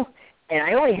through, and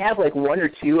I only have like one or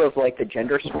two of like the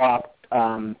gender swap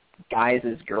guys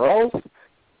as girls,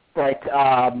 but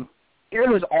it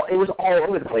was all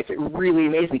over the place. It really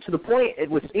amazed me, to the point it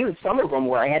was even some of them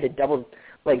where I had to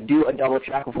do a double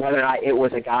check of whether or not it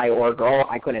was a guy or a girl.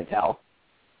 I couldn't tell.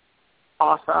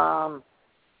 Awesome.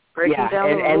 Breaking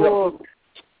down the rules.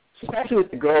 Especially with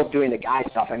the girls doing the guy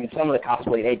stuff. I mean, some of the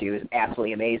cosplay they do is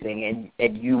absolutely amazing,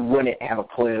 and you wouldn't have a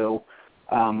clue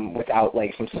without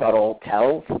like some subtle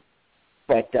tells.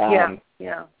 But it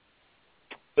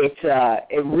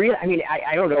really. I mean,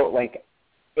 I don't know, like.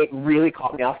 It really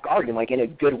caught me off guard, and like in a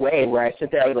good way, where I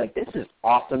sit there, I was like, this is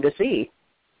awesome to see.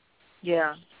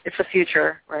 Yeah, it's the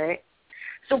future, right?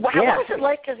 So what was it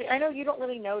like? Because I know you don't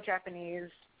really know Japanese.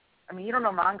 I mean, you don't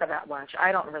know manga that much.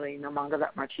 I don't really know manga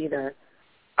that much either.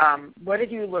 What did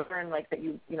you learn, like, that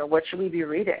what should we be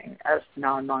reading as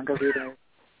non-manga readers?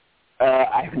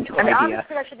 I have no idea.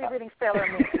 Honestly, I should be reading Sailor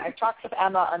Moon. I've talked with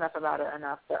Emma enough about it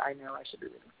enough that I know I should be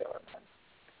reading Sailor Moon.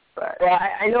 But, well,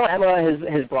 I know Emma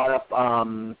has brought up,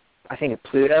 I think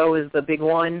Pluto is the big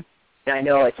one, and I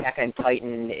know Attack on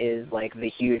Titan is like the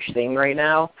huge thing right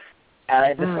now.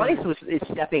 The funniest was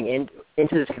stepping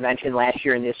into this convention last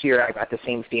year and this year. I got the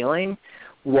same feeling.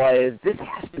 This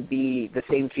has to be the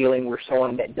same feeling where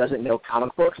someone that doesn't know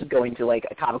comic books going to like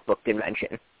a comic book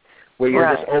convention, where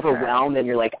you're just overwhelmed and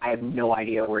you're like, I have no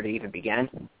idea where to even begin.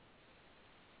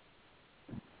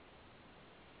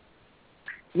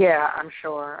 Yeah, I'm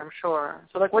sure.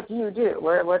 So, like, what do you do?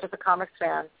 What does a comics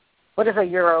fan, what does a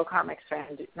Euro comics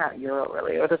fan do? Not Euro,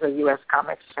 really. What does a U.S.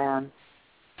 comics fan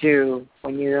do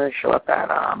when you show up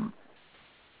at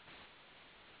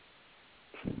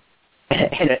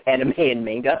anime and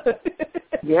manga?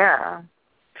 Yeah.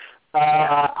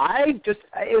 It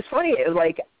was funny. It was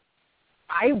like,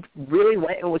 I really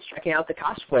went and was checking out the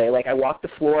cosplay. Like, I walked the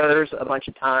floors a bunch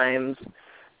of times.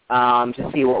 To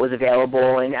see what was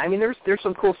available, and I mean, there's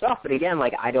some cool stuff, but again,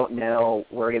 like, I don't know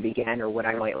where to begin or what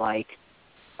I might like.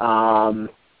 And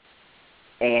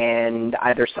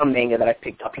there's some manga that I've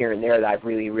picked up here and there that I've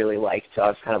really, really liked, so I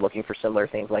was kind of looking for similar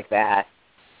things like that.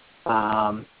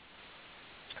 But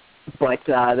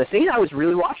the thing I was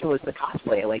really watching was the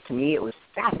cosplay. Like, to me, it was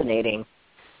fascinating.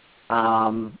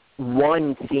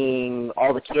 one, seeing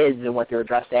all the kids and what they were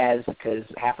dressed as, because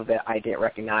half of it I didn't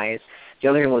recognize. The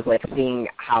other thing was, like, seeing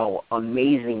how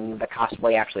amazing the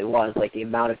cosplay actually was, like, the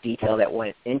amount of detail that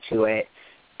went into it.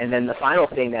 And then the final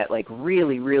thing that, like,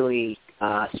 really, really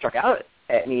struck out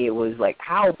at me was, like,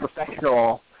 how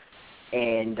professional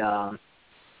and,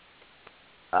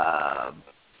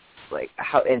 like,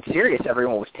 how and serious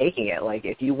everyone was taking it. Like,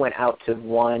 if you went out to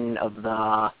one of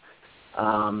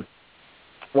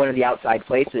the outside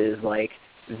places, like,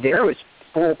 there was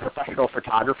full professional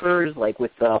photographers, like,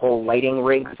 with the whole lighting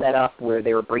rig set up where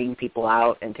they were bringing people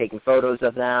out and taking photos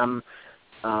of them.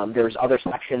 There was other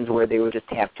sections where they would just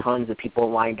have tons of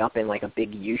people lined up in, like, a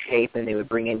big U shape, and they would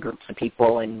bring in groups of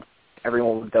people, and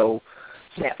everyone would go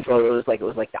snap photos like it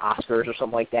was like the Oscars or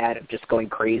something like that, of just going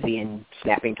crazy and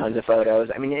snapping tons of photos.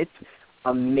 I mean, it's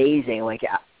amazing. Like,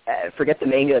 forget the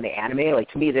manga and the anime. Like,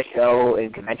 to me, this show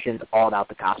and convention's all about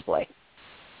the cosplay.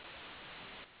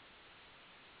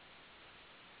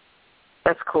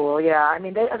 That's cool, yeah. I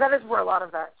mean, that is where a lot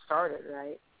of that started,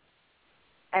 right?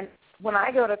 And when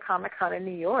I go to Comic-Con in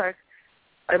New York,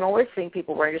 I'm always seeing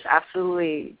people wearing just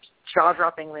absolutely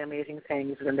jaw-droppingly amazing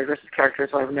things, and they're just characters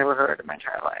who I've never heard in my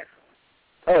entire life.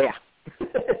 Oh, yeah.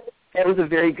 That was a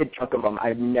very good chunk of them.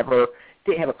 Didn't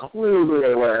have a clue who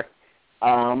they were.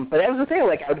 But that was the thing.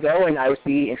 Like, I would go and I would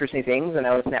see interesting things, and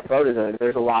I would snap photos of it.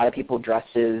 There's a lot of people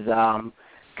dressed as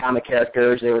comic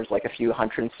characters. There was, like, a few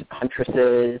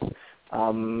huntresses.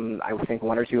 I would think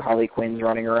one or two Harley Quinns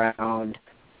running around.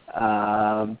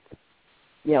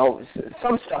 You know,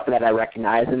 some stuff that I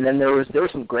recognized. And then there were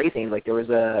some great things. Like, there was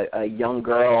a young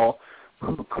girl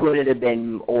who couldn't have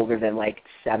been older than, like,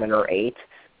 7 or 8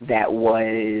 that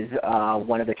was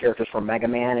one of the characters from Mega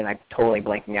Man, and I'm totally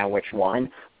blanking out which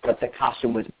one. But the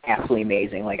costume was absolutely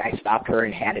amazing. Like, I stopped her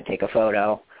and had to take a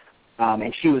photo.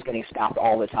 And she was getting stopped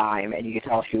all the time, and you could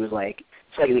tell she was, like,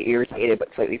 slightly irritated but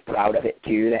slightly proud of it,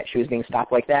 too, that she was being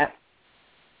stopped like that.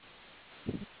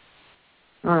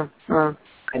 And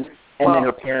then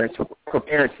her parents,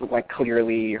 like,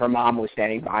 clearly, her mom was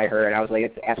standing by her, and I was like,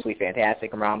 it's absolutely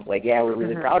fantastic. Her mom's like, yeah, we're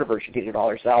really proud of her. She did it all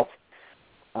herself.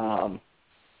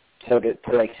 So to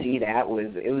like, see that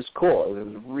it was cool. It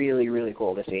was really, really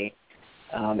cool to see.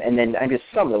 And then just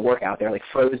some of the work out there, like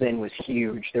Frozen was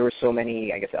huge. There were so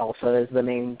many, I guess Elsa is the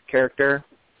main character.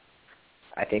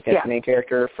 I think that's the main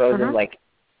character of Frozen. Like,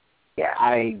 yeah,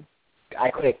 I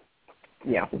couldn't,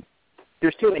 you know,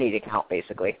 there's too many to count,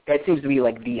 basically. That seems to be,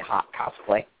 like, the hot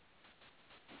cosplay.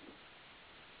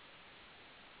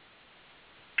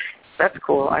 That's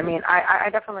cool. I mean, I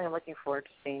definitely am looking forward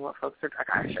to seeing what folks are doing.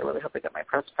 I actually really hope I get my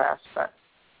press pass, but...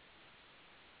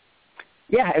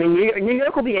 Yeah, I mean, New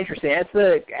York will be interesting. That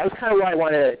was kind of why I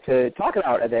wanted to talk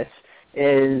about this,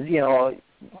 is, you know,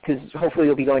 because hopefully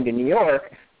you'll be going to New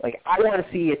York. Like, I want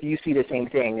to see if you see the same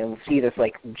thing and see this,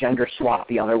 like, gender swap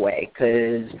the other way,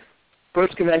 because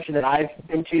first convention that I've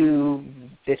been to,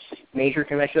 this major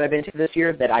convention I've been to this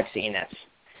year, that I've seen this.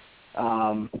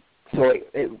 So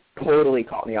it totally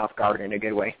caught me off guard in a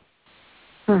good way.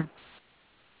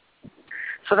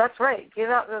 So that's right. Give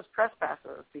out those press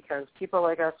passes, because people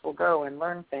like us will go and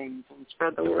learn things and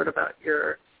spread the word about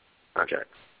your project.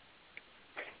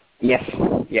 Yes,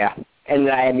 yeah. And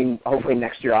I mean, hopefully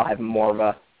next year I'll have more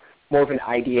of an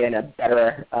idea and a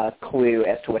better clue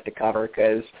as to what to cover,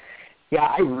 because, yeah,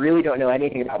 I really don't know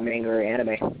anything about manga or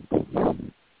anime.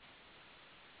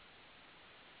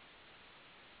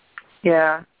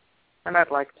 Yeah, and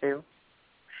I'd like to.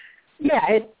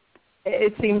 Yeah,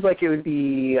 it seems like it would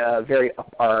be very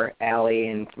up our alley,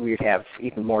 and we would have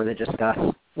even more to discuss.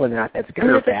 Whether or not that's good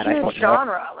or bad, I don't know. It's a huge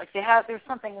genre. Like, there's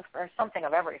something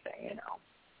of everything, you know.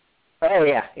 Oh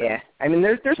yeah, yeah. I mean,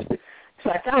 there's. So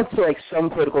I found like some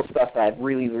political stuff that I've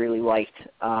really, really liked.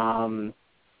 One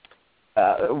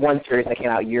series that came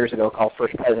out years ago called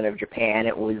First President of Japan.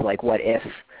 It was like, what if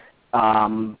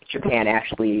Japan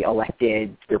actually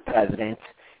elected their president,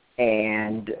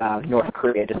 and North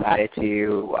Korea decided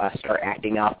to start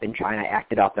acting up, and China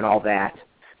acted up, and all that.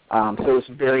 So it was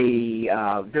very,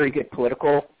 very good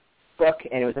political book,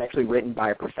 and it was actually written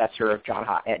by a professor at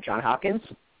Johns Hopkins.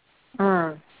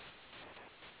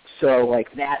 So, like,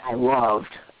 that I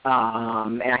loved,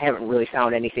 and I haven't really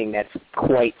found anything that's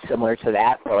quite similar to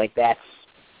that, but, like,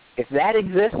 if that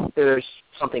exists, there's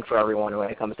something for everyone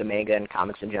when it comes to manga and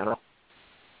comics in general.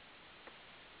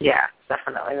 Yeah,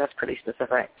 definitely. That's pretty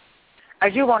specific.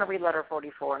 I do want to read Letter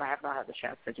 44, and I have not had the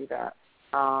chance to do that.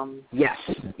 Yes,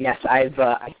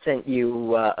 I sent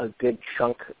you a good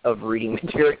chunk of reading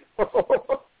material.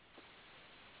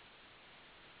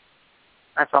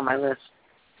 That's on my list.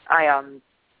 I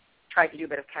tried to do a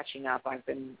bit of catching up. I've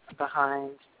been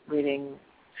behind reading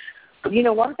You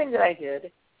know, one thing that I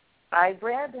did, I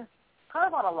read kind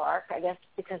of on a lark, I guess,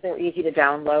 because they were easy to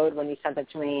download when you sent them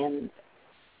to me, and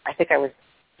I think I was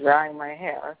drying my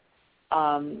hair.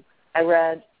 I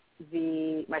read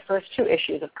my first 2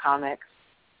 issues of comics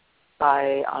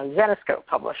by Zenescope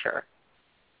publisher.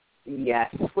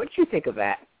 Yes. What did you think of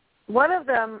that? One of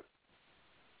them,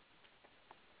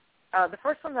 the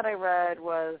first one that I read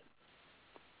was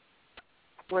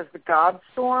the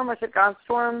Godstorm. Was it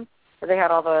Godstorm? Where they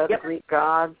had all the Greek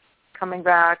gods coming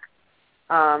back.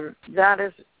 That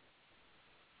is,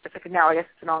 it's like now I guess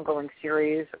it's an ongoing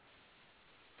series.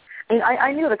 I mean,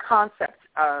 I knew the concept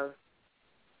of,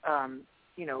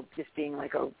 you know, just being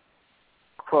like a,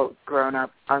 quote,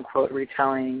 grown-up, unquote,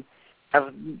 retelling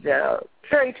of the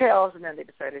fairy tales, and then they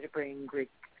decided to bring Greek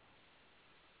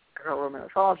Roman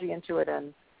mythology into it.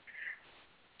 And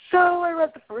so I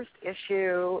read the first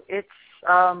issue. It's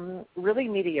really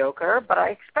mediocre, but I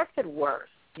expected worse,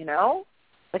 you know?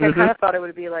 Like, I kind of thought it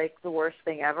would be, like, the worst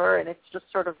thing ever, and it's just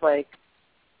sort of, like,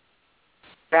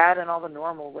 bad in all the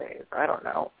normal ways. I don't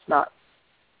know. It's not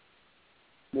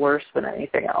worse than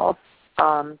anything else.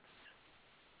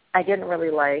 I didn't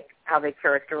really like how they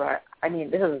characterize. I mean,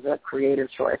 this is a creative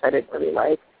choice. I didn't really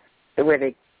like the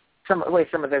way some of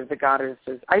the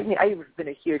goddesses. I mean, I've been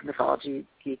a huge mythology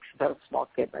geek since I was a small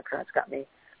kid. My parents got me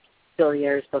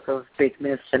Billionaires' Book of Greek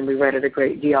Myths, and we read it a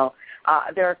great deal.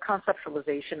 Their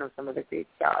conceptualization of some of the Greek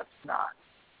gods, not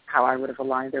how I would have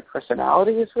aligned their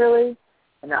personalities, really,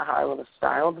 and not how I would have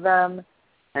styled them.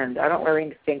 And I don't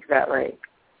really think that, like,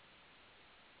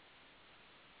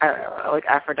 I don't know, like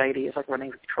Aphrodite is like running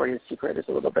Victoria's Secret is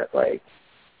a little bit like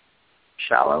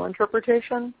shallow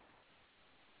interpretation.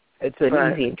 It's an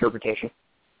easy interpretation.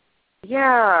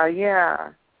 Yeah.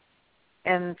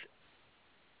 And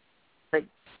like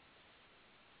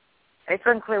it's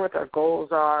unclear what their goals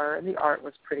are, and the art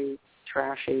was pretty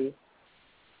trashy.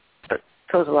 But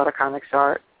so was a lot of comics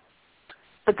art.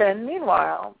 But then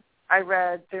meanwhile, I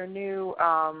read their new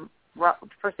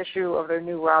first issue of their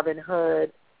new Robin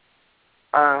Hood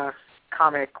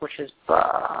comic, which is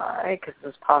by, because it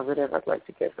was positive, I'd like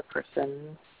to give the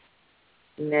person's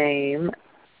name.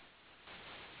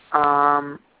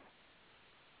 Oh,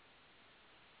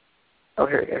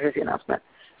 here we go. Here's the announcement.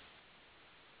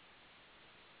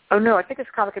 Oh, no, I think this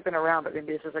comic had been around, but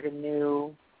maybe this is like a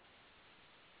new...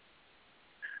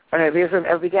 Oh, no,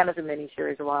 it began as a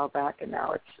mini-series a while back, and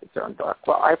now it's its own book.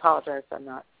 Well, I apologize.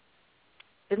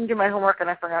 Didn't do my homework, and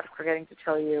I forgetting to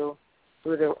tell you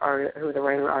who the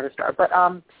writer and artist are. But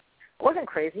I wasn't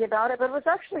crazy about it, but it was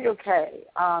actually okay.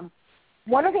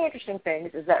 One of the interesting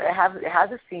things is that it has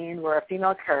a scene where a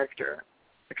female character,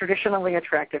 a traditionally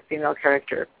attractive female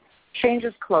character,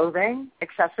 changes clothing,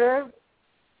 excessive,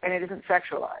 and it isn't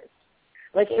sexualized.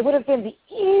 Like, it would have been the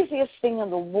easiest thing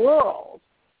in the world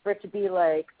for it to be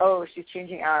like, oh, she's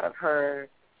changing out of her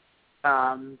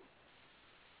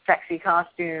sexy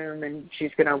costume, and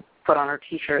she's going to put on her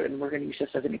T-shirt, and we're going to use this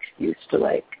as an excuse to,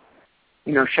 like,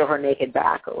 you know, show her naked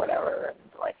back or whatever, and,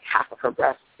 like, half of her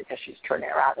breasts because she's turning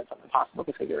around in some impossible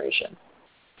configuration.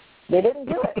 They didn't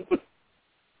do it.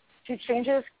 She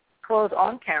changes clothes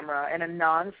on camera in a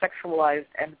non-sexualized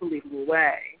and believable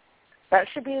way. That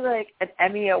should be, like, an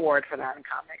Emmy Award for that in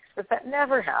comics, but that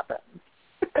never happens.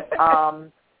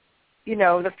 You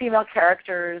know, the female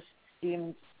characters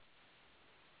seem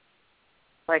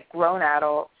like grown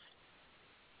adults.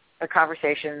 The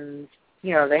conversations,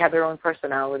 you know, they have their own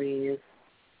personalities.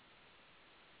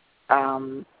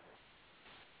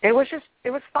 It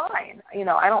was fine. You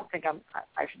know, I know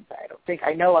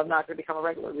I'm not going to become a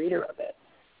regular reader of it,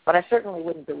 but I certainly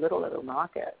wouldn't belittle it or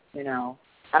mock it, you know.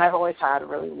 And I've always had a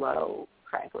really low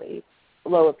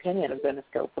opinion of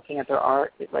Zenescope. Looking at their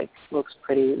art, it, like, looks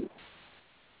pretty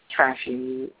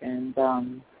trashy and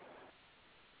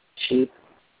cheap.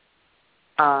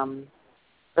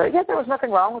 But yeah, there was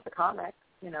nothing wrong with the comic,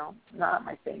 you know, not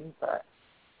my thing, but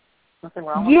nothing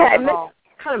wrong with it at all.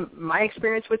 Kind of my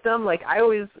experience with them, like, I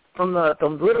always, from the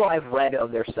little I've read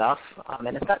of their stuff,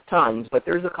 and it's not tons, but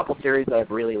there's a couple series that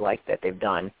I've really liked that they've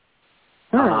done.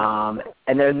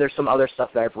 And then there's some other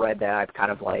stuff that I've read that I've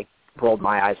kind of, like, rolled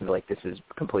my eyes and be like, this is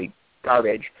complete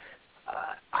garbage.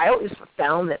 I always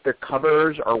found that their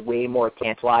covers are way more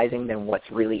tantalizing than what's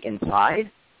really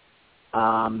inside.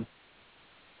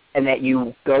 And that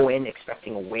you go in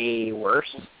expecting way worse,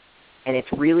 and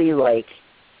it's really like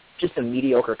just a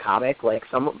mediocre comic. Like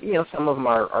some of them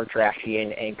are trashy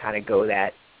and kind of go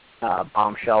that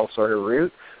bombshell sort of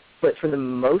route. But for the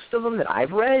most of them that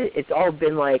I've read, it's all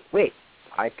been like, wait,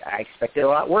 I expected a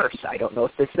lot worse. I don't know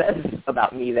what this says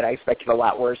about me that I expected a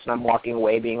lot worse, and I'm walking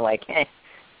away being like,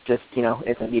 just,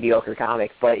 it's a mediocre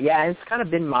comic. But, yeah, it's kind of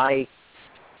been my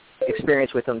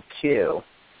experience with them, too.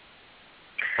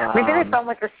 Maybe they found,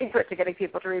 like, the secret to getting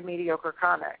people to read mediocre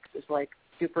comics is, like,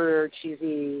 super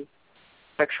cheesy,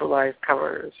 sexualized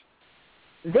covers.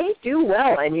 They do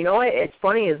well, and you know what? It's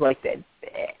funny is, like, that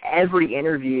every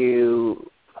interview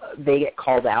they get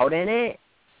called out in it,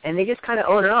 and they just kind of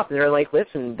own it up. They're like,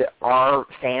 listen, our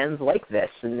fans like this,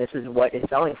 and this is what is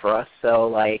selling for us, so,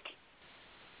 like,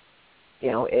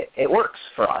 it works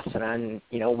for us. And,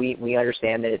 we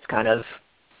understand that it's kind of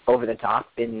over the top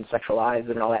and sexualized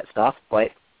and all that stuff,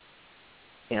 but,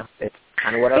 it's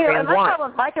kind of what our fans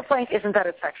want. My complaint isn't that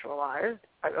it's sexualized,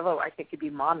 although I think it'd be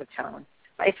monotone.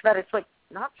 It's that it's, like,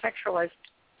 not sexualized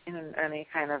in any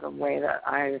kind of a way that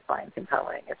I find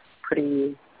compelling. It's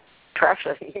pretty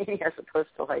trashy as opposed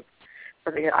to, like,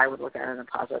 something that I would look at in a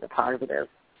positive,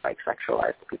 like,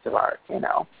 sexualized piece of art,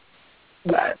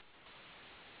 But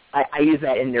I use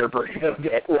that in their version of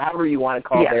it, however you want to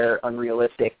call their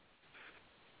unrealistic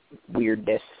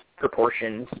weirdness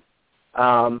proportions.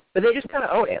 But they just kind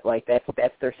of own it. Like, that's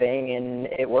their thing, and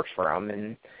it works for them.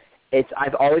 And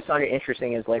I've always found it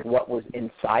interesting is, like, what was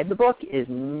inside the book is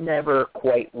never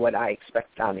quite what I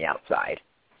expected on the outside.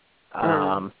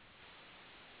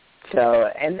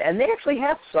 So, and they actually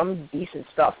have some decent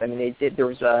stuff. I mean, there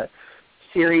was a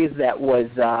series that was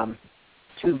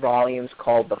 2 volumes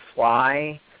called The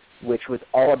Fly, which was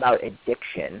all about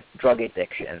addiction, drug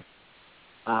addiction.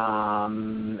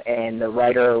 And the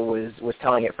writer was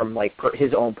telling it from, like,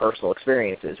 his own personal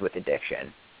experiences with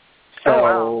addiction.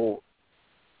 So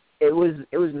it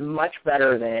was much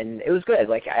better than, it was good.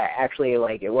 Like, I actually,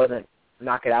 like, it wasn't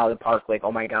knock it out of the park, like,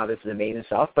 oh my God, this is amazing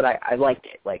stuff, but I liked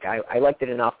it. Like, I liked it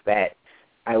enough that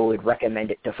I would recommend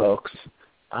it to folks.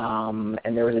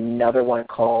 And there was another one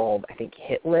called, I think,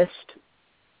 Hit List,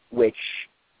 which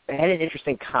had an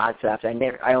interesting concept.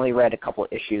 I only read a couple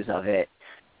issues of it.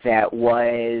 That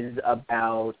was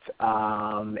about,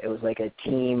 it was like a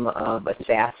team of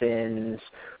assassins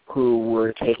who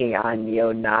were taking on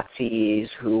neo-Nazis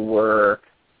who were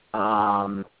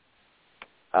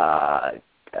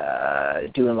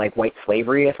doing, like, white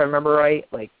slavery, if I remember right,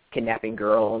 like kidnapping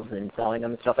girls and selling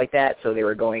them and stuff like that. So they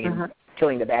were going and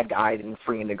killing the bad guys and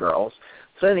freeing the girls.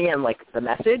 So in the end, like, the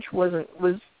message was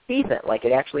decent. Like,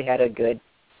 it actually had a good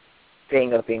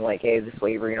thing of being like, hey, the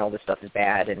slavery and all this stuff is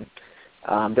bad, and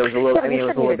there was a little, there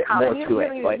was a little bit more to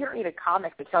it. You don't need a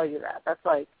comic to tell you that. That's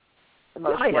like the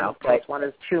most one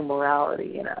is true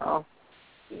morality,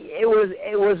 It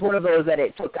was one of those that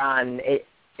it took on it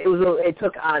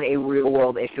took on a real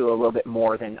world issue a little bit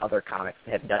more than other comics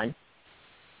have done.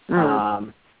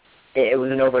 It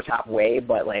was an over top way,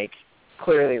 but, like,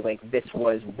 clearly, like, this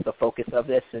was the focus of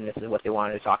this, and this is what they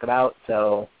wanted to talk about.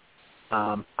 So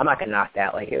I'm not gonna knock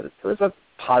that. Like, it was a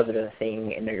positive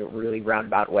thing in a really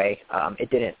roundabout way. It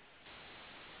didn't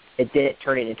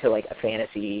turn it into, like, a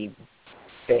fantasy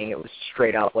thing. It was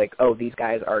straight up like, oh, these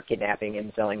guys are kidnapping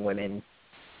and selling women.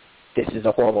 This is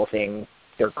a horrible thing.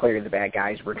 They're clearly the bad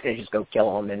guys. We're going to just go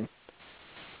kill them and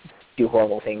do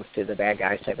horrible things to the bad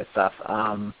guys type of stuff.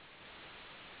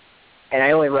 And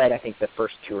I only read, I think, the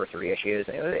first 2 or 3 issues.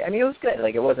 It was good.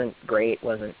 Like, it wasn't great.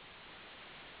 It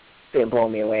didn't blow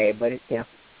me away. But,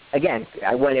 again,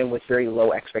 I went in with very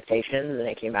low expectations, and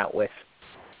I came out with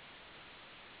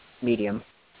medium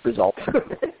results.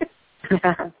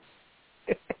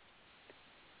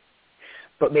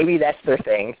 But maybe that's their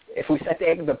thing. If we set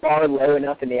the bar low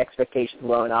enough and the expectations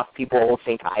low enough, people will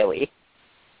think highly.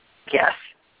 Yes.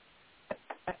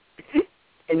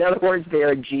 In other words, they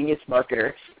are genius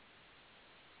marketers.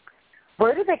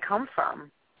 Where do they come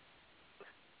from?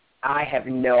 I have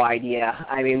no idea.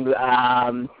 I mean,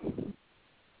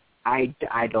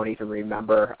 I don't even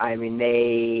remember. I mean,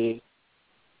 I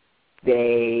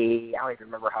don't even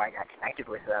remember how I got connected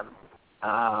with them.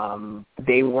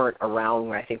 They weren't around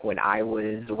when I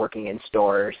was working in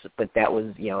stores, but that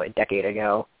was, a decade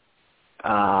ago.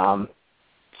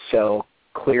 So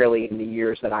clearly in the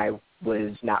years that I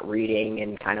was not reading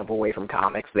and kind of away from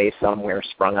comics, they somewhere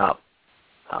sprung up.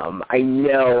 I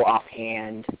know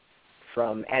offhand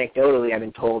from anecdotally, I've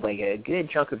been told like a good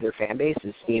chunk of their fan base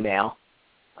is female,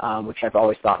 which I've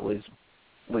always thought was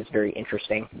very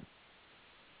interesting.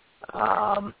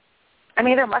 I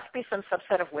mean, there must be some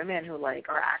subset of women who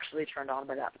are actually turned on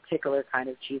by that particular kind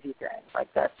of cheesy thing.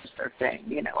 Like that's just their thing,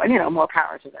 And more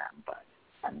power to them. But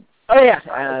oh yeah,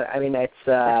 I mean that's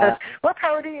more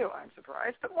power to you. I'm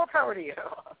surprised, but more power to you.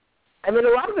 I mean,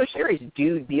 a lot of those series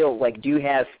do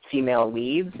have female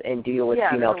leads and deal with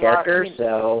female characters.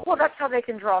 Well, that's how they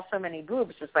can draw so many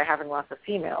boobs, just by having lots of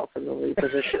females in the lead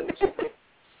positions.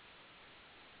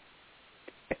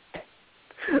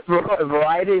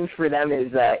 Variety for them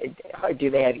is, do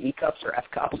they have E cups or F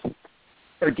cups?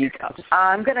 Or D cups?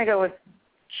 I'm going to go with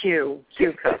Q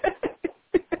cups.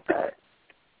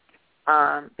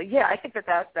 But yeah, I think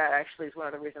that actually is one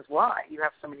of the reasons why you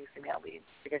have so many female leads,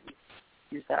 because you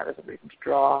use that as a reason to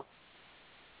draw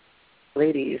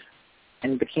ladies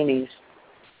in bikinis.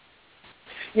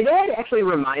 You know what it actually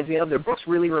reminds me of? Their books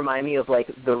really remind me of, like,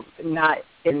 not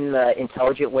in the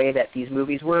intelligent way that these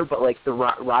movies were, but, like, the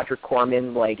Roger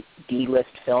Corman, like, D-list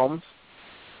films.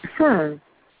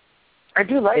 I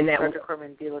do like Roger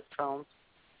Corman D-list films.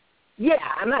 Yeah,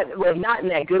 I'm not, like, not in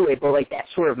that good way, but, like, that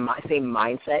sort of same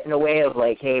mindset in a way of,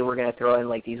 like, hey, we're going to throw in,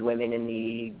 like, these women in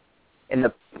the,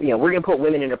 you know, we're going to put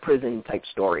women into prison type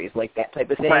stories, like that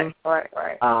type of thing. Right.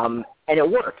 And it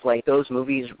worked. Like, those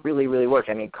movies really, really worked.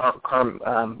 I mean,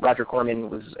 Roger Corman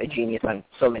was a genius on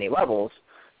so many levels,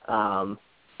 and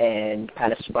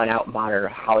kind of spun out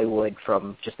modern Hollywood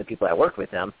from just the people that worked with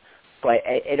him. But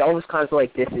it almost kind of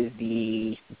like this is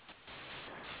the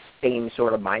same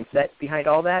sort of mindset behind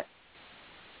all that.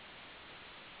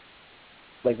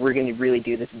 Like, we're going to really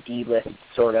do this D-list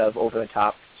sort of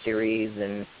over-the-top series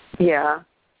and... Yeah.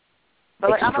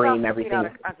 But like, extreme I'm everything. On a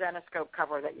Zenescope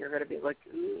cover that you're going to be like,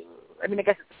 ooh. I mean, I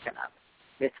guess it's a pin-up.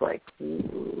 It's like,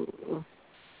 ooh.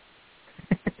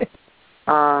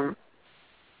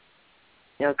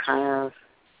 You know, kind of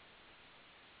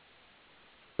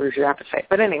lose your appetite.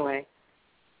 But anyway.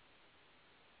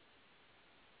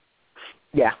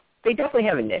 Yeah. They definitely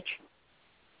have a niche.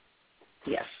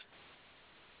 Yes.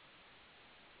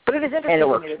 But it is interesting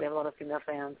to me that they have a lot of female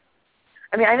fans.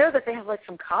 I mean, I know that they have, like,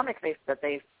 some comic that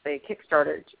they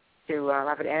kickstarted to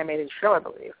have an animated show, I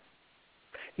believe.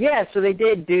 Yeah, so they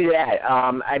did do that.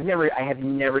 I have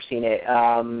never seen it.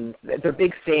 Their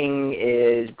big thing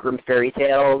is Grimm Fairy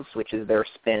Tales, which is their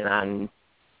spin on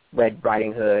Red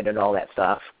Riding Hood and all that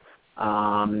stuff.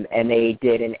 And they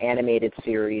did an animated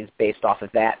series based off of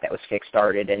that was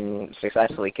kickstarted and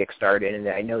successfully kickstarted, and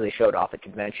I know they showed off at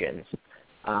conventions.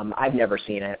 I've never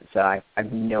seen it, so I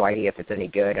have no idea if it's any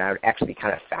good. I would actually be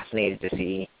kind of fascinated to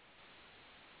see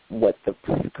what the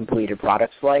completed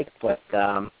product's like. But,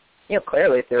 you know,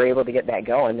 clearly if they're able to get that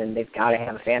going, then they've got to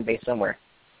have a fan base somewhere.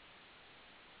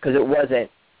 Because it wasn't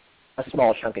a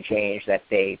small chunk of change that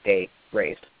they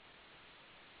raised.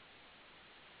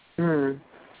 I'm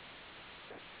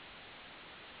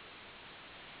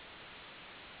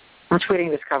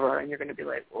tweeting this cover, and you're going to be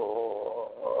like,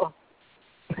 oh.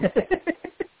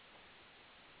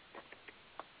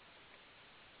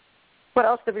 What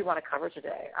else did we want to cover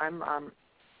today? I'm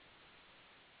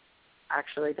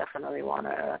actually definitely want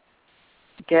to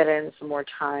get in some more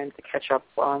time to catch up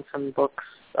on some books.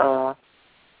 I'm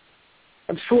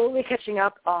slowly catching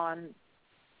up on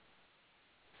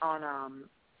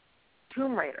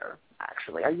Tomb Raider,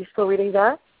 actually. Are you still reading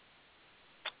that?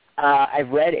 I've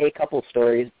read a couple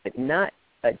stories, but not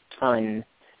a ton.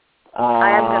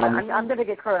 I'm gonna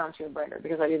get caught on Tomb Raider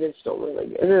because it is still really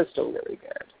good. It is still really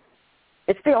good.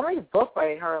 It's the only book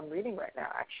by her I'm reading right now,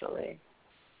 actually.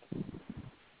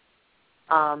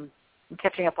 I'm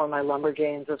catching up on my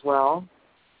Lumberjanes as well.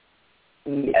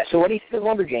 Yeah. So what do you think of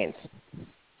Lumberjanes?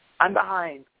 I'm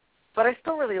behind, but I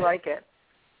still really like it.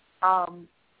 I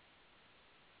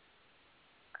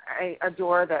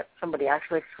adore that somebody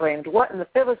actually exclaimed, "What in the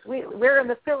Phyllis Wheatley? Where in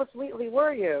the Phyllis Wheatley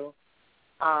were you?"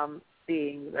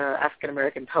 Being an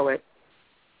African-American poet.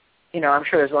 You know, I'm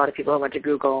sure there's a lot of people who went to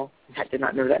Google and did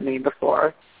not know that name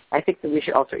before. I think that we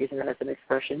should also use that as an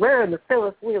expression. Where in the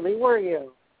Phyllis Wheatley were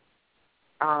you?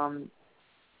 I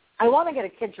want to get a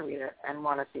kid to read it and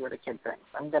want to see what a kid thinks.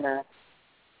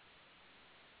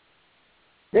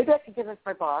 Maybe I can convince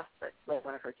my boss that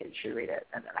one of her kids should read it,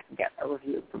 and then I can get a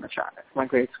review from a child, my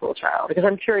grade school child, because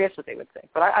I'm curious what they would think.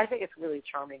 But I think it's really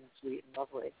charming and sweet and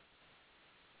lovely.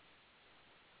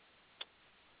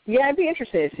 Yeah, I'd be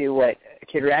interested to see what a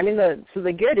kid read. I mean,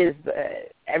 the good is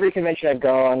every convention I've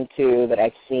gone to that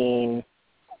I've seen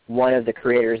one of the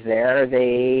creators there,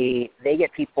 they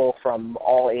get people from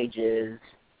all ages,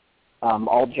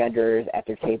 all genders at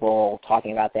their table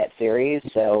talking about that series.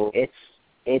 So it's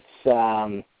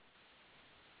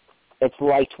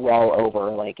liked well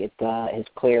over. Like, it has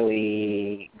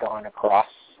clearly gone across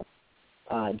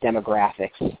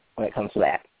demographics when it comes to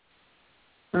that.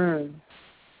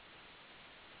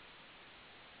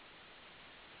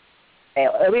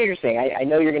 It'll be interesting. I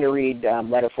know you're going to read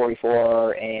Letter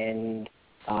 44, and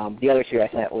the other two I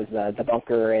sent was The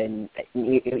Bunker and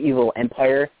Evil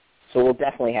Empire. So we'll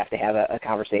definitely have to have a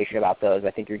conversation about those.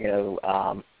 I think you're going to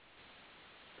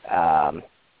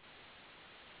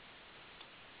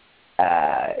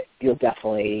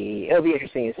it'll be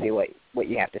interesting to see what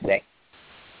you have to say.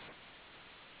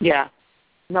 Yeah.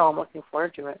 No, I'm looking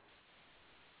forward to it.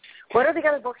 What are the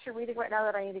other books you're reading right now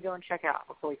that I need to go and check out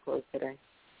before we close today?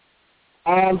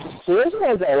 So those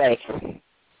ones I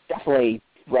definitely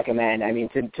recommend. I mean,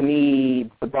 to me,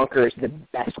 The Bunker is the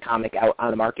best comic out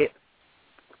on the market.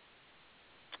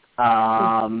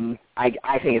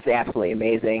 I think it's absolutely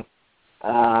amazing.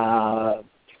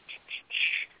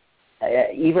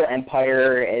 Evil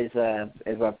Empire is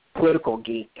a political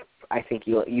geek. I think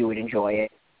you would enjoy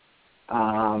it.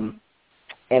 And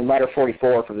Letter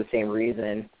 44 for the same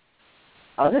reason.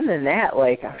 Other than that,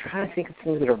 I'm trying to think of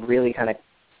things that are really that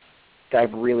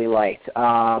I've really liked.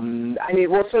 I mean,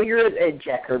 well, so you're a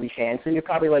Jack Kirby fan, so you're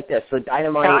probably like this. So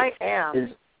Dynamite I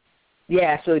am.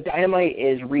 So Dynamite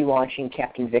is relaunching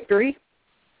Captain Victory,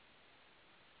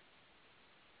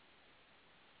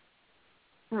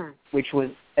 which was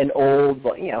an old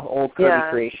Kirby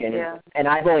creation. Yeah. And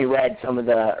I've only read some of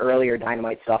the earlier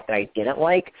Dynamite stuff that I didn't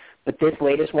like, but this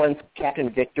latest one,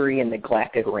 Captain Victory and the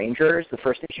Galactic Rangers, the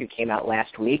first issue came out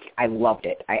last week. I loved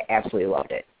it. I absolutely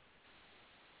loved it.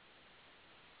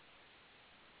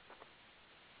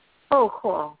 Oh,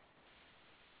 cool.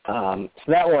 So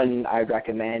that one I'd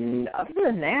recommend. Other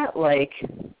than that,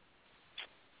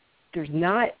 there's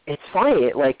not. It's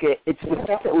funny. It's the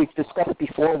stuff that we've discussed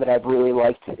before that I've really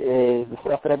liked is the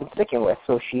stuff that I've been sticking with.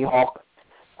 So She-Hulk,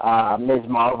 Ms.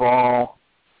 Marvel,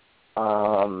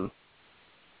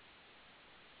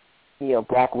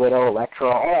 Black Widow, Elektra.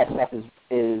 All that stuff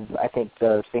is I think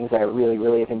the things that I really,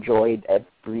 really have enjoyed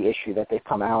every issue that they've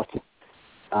come out.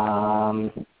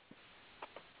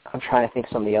 I'm trying to think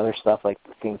of some of the other stuff, the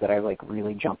things that I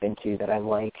really jump into that I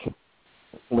like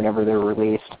whenever they're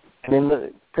released. And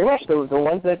then pretty much the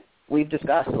ones that we've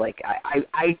discussed.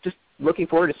 I just looking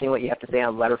forward to seeing what you have to say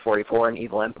on Letter 44 and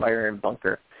Evil Empire and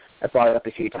Bunker. I brought it up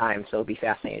a few times, so it'll be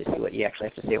fascinating to see what you actually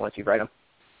have to say once you write them.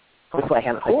 Hopefully I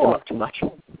haven't hyped them up too much.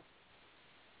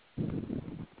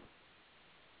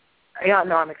 Yeah,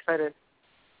 no, I'm excited.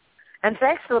 And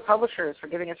thanks to the publishers for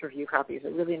giving us review copies.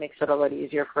 It really makes it a lot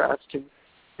easier for us to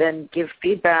then give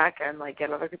feedback and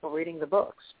get other people reading the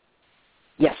books.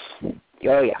 Yes.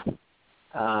 Oh, yeah.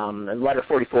 And Letter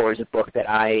 44 is a book that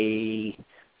I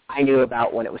knew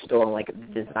about when it was still in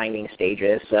the designing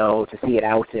stages, so to see it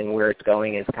out and where it's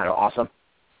going is kind of awesome.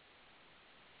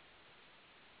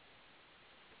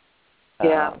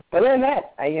 Yeah. But other than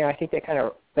that, I think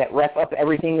that wraps up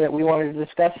everything that we wanted to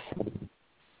discuss.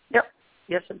 Yep.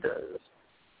 Yes, it does.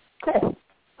 Cool.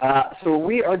 So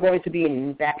we are going to be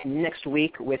back next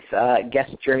week with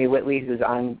guest Jeremy Whitley, who's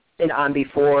been on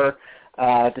before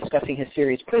discussing his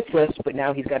series Princess, but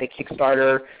now he's got a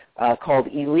Kickstarter called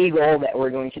Illegal that we're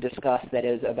going to discuss that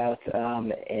is about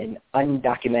an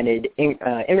undocumented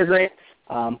immigrant.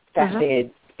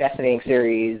 Fascinating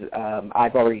series.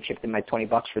 I've already chipped in my $20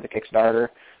 for the Kickstarter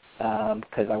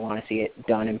because I want to see it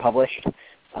done and published.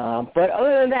 But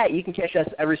other than that, you can catch us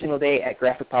every single day at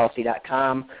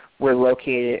graphicpolicy.com. We're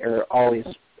located, or always,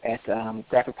 at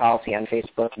Graphic Policy on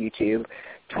Facebook, YouTube,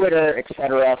 Twitter,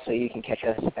 etc., so you can catch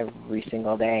us every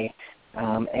single day.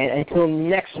 And until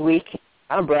next week,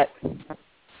 I'm Brett. And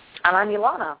I'm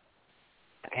Ilana.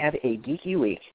 Have a geeky week.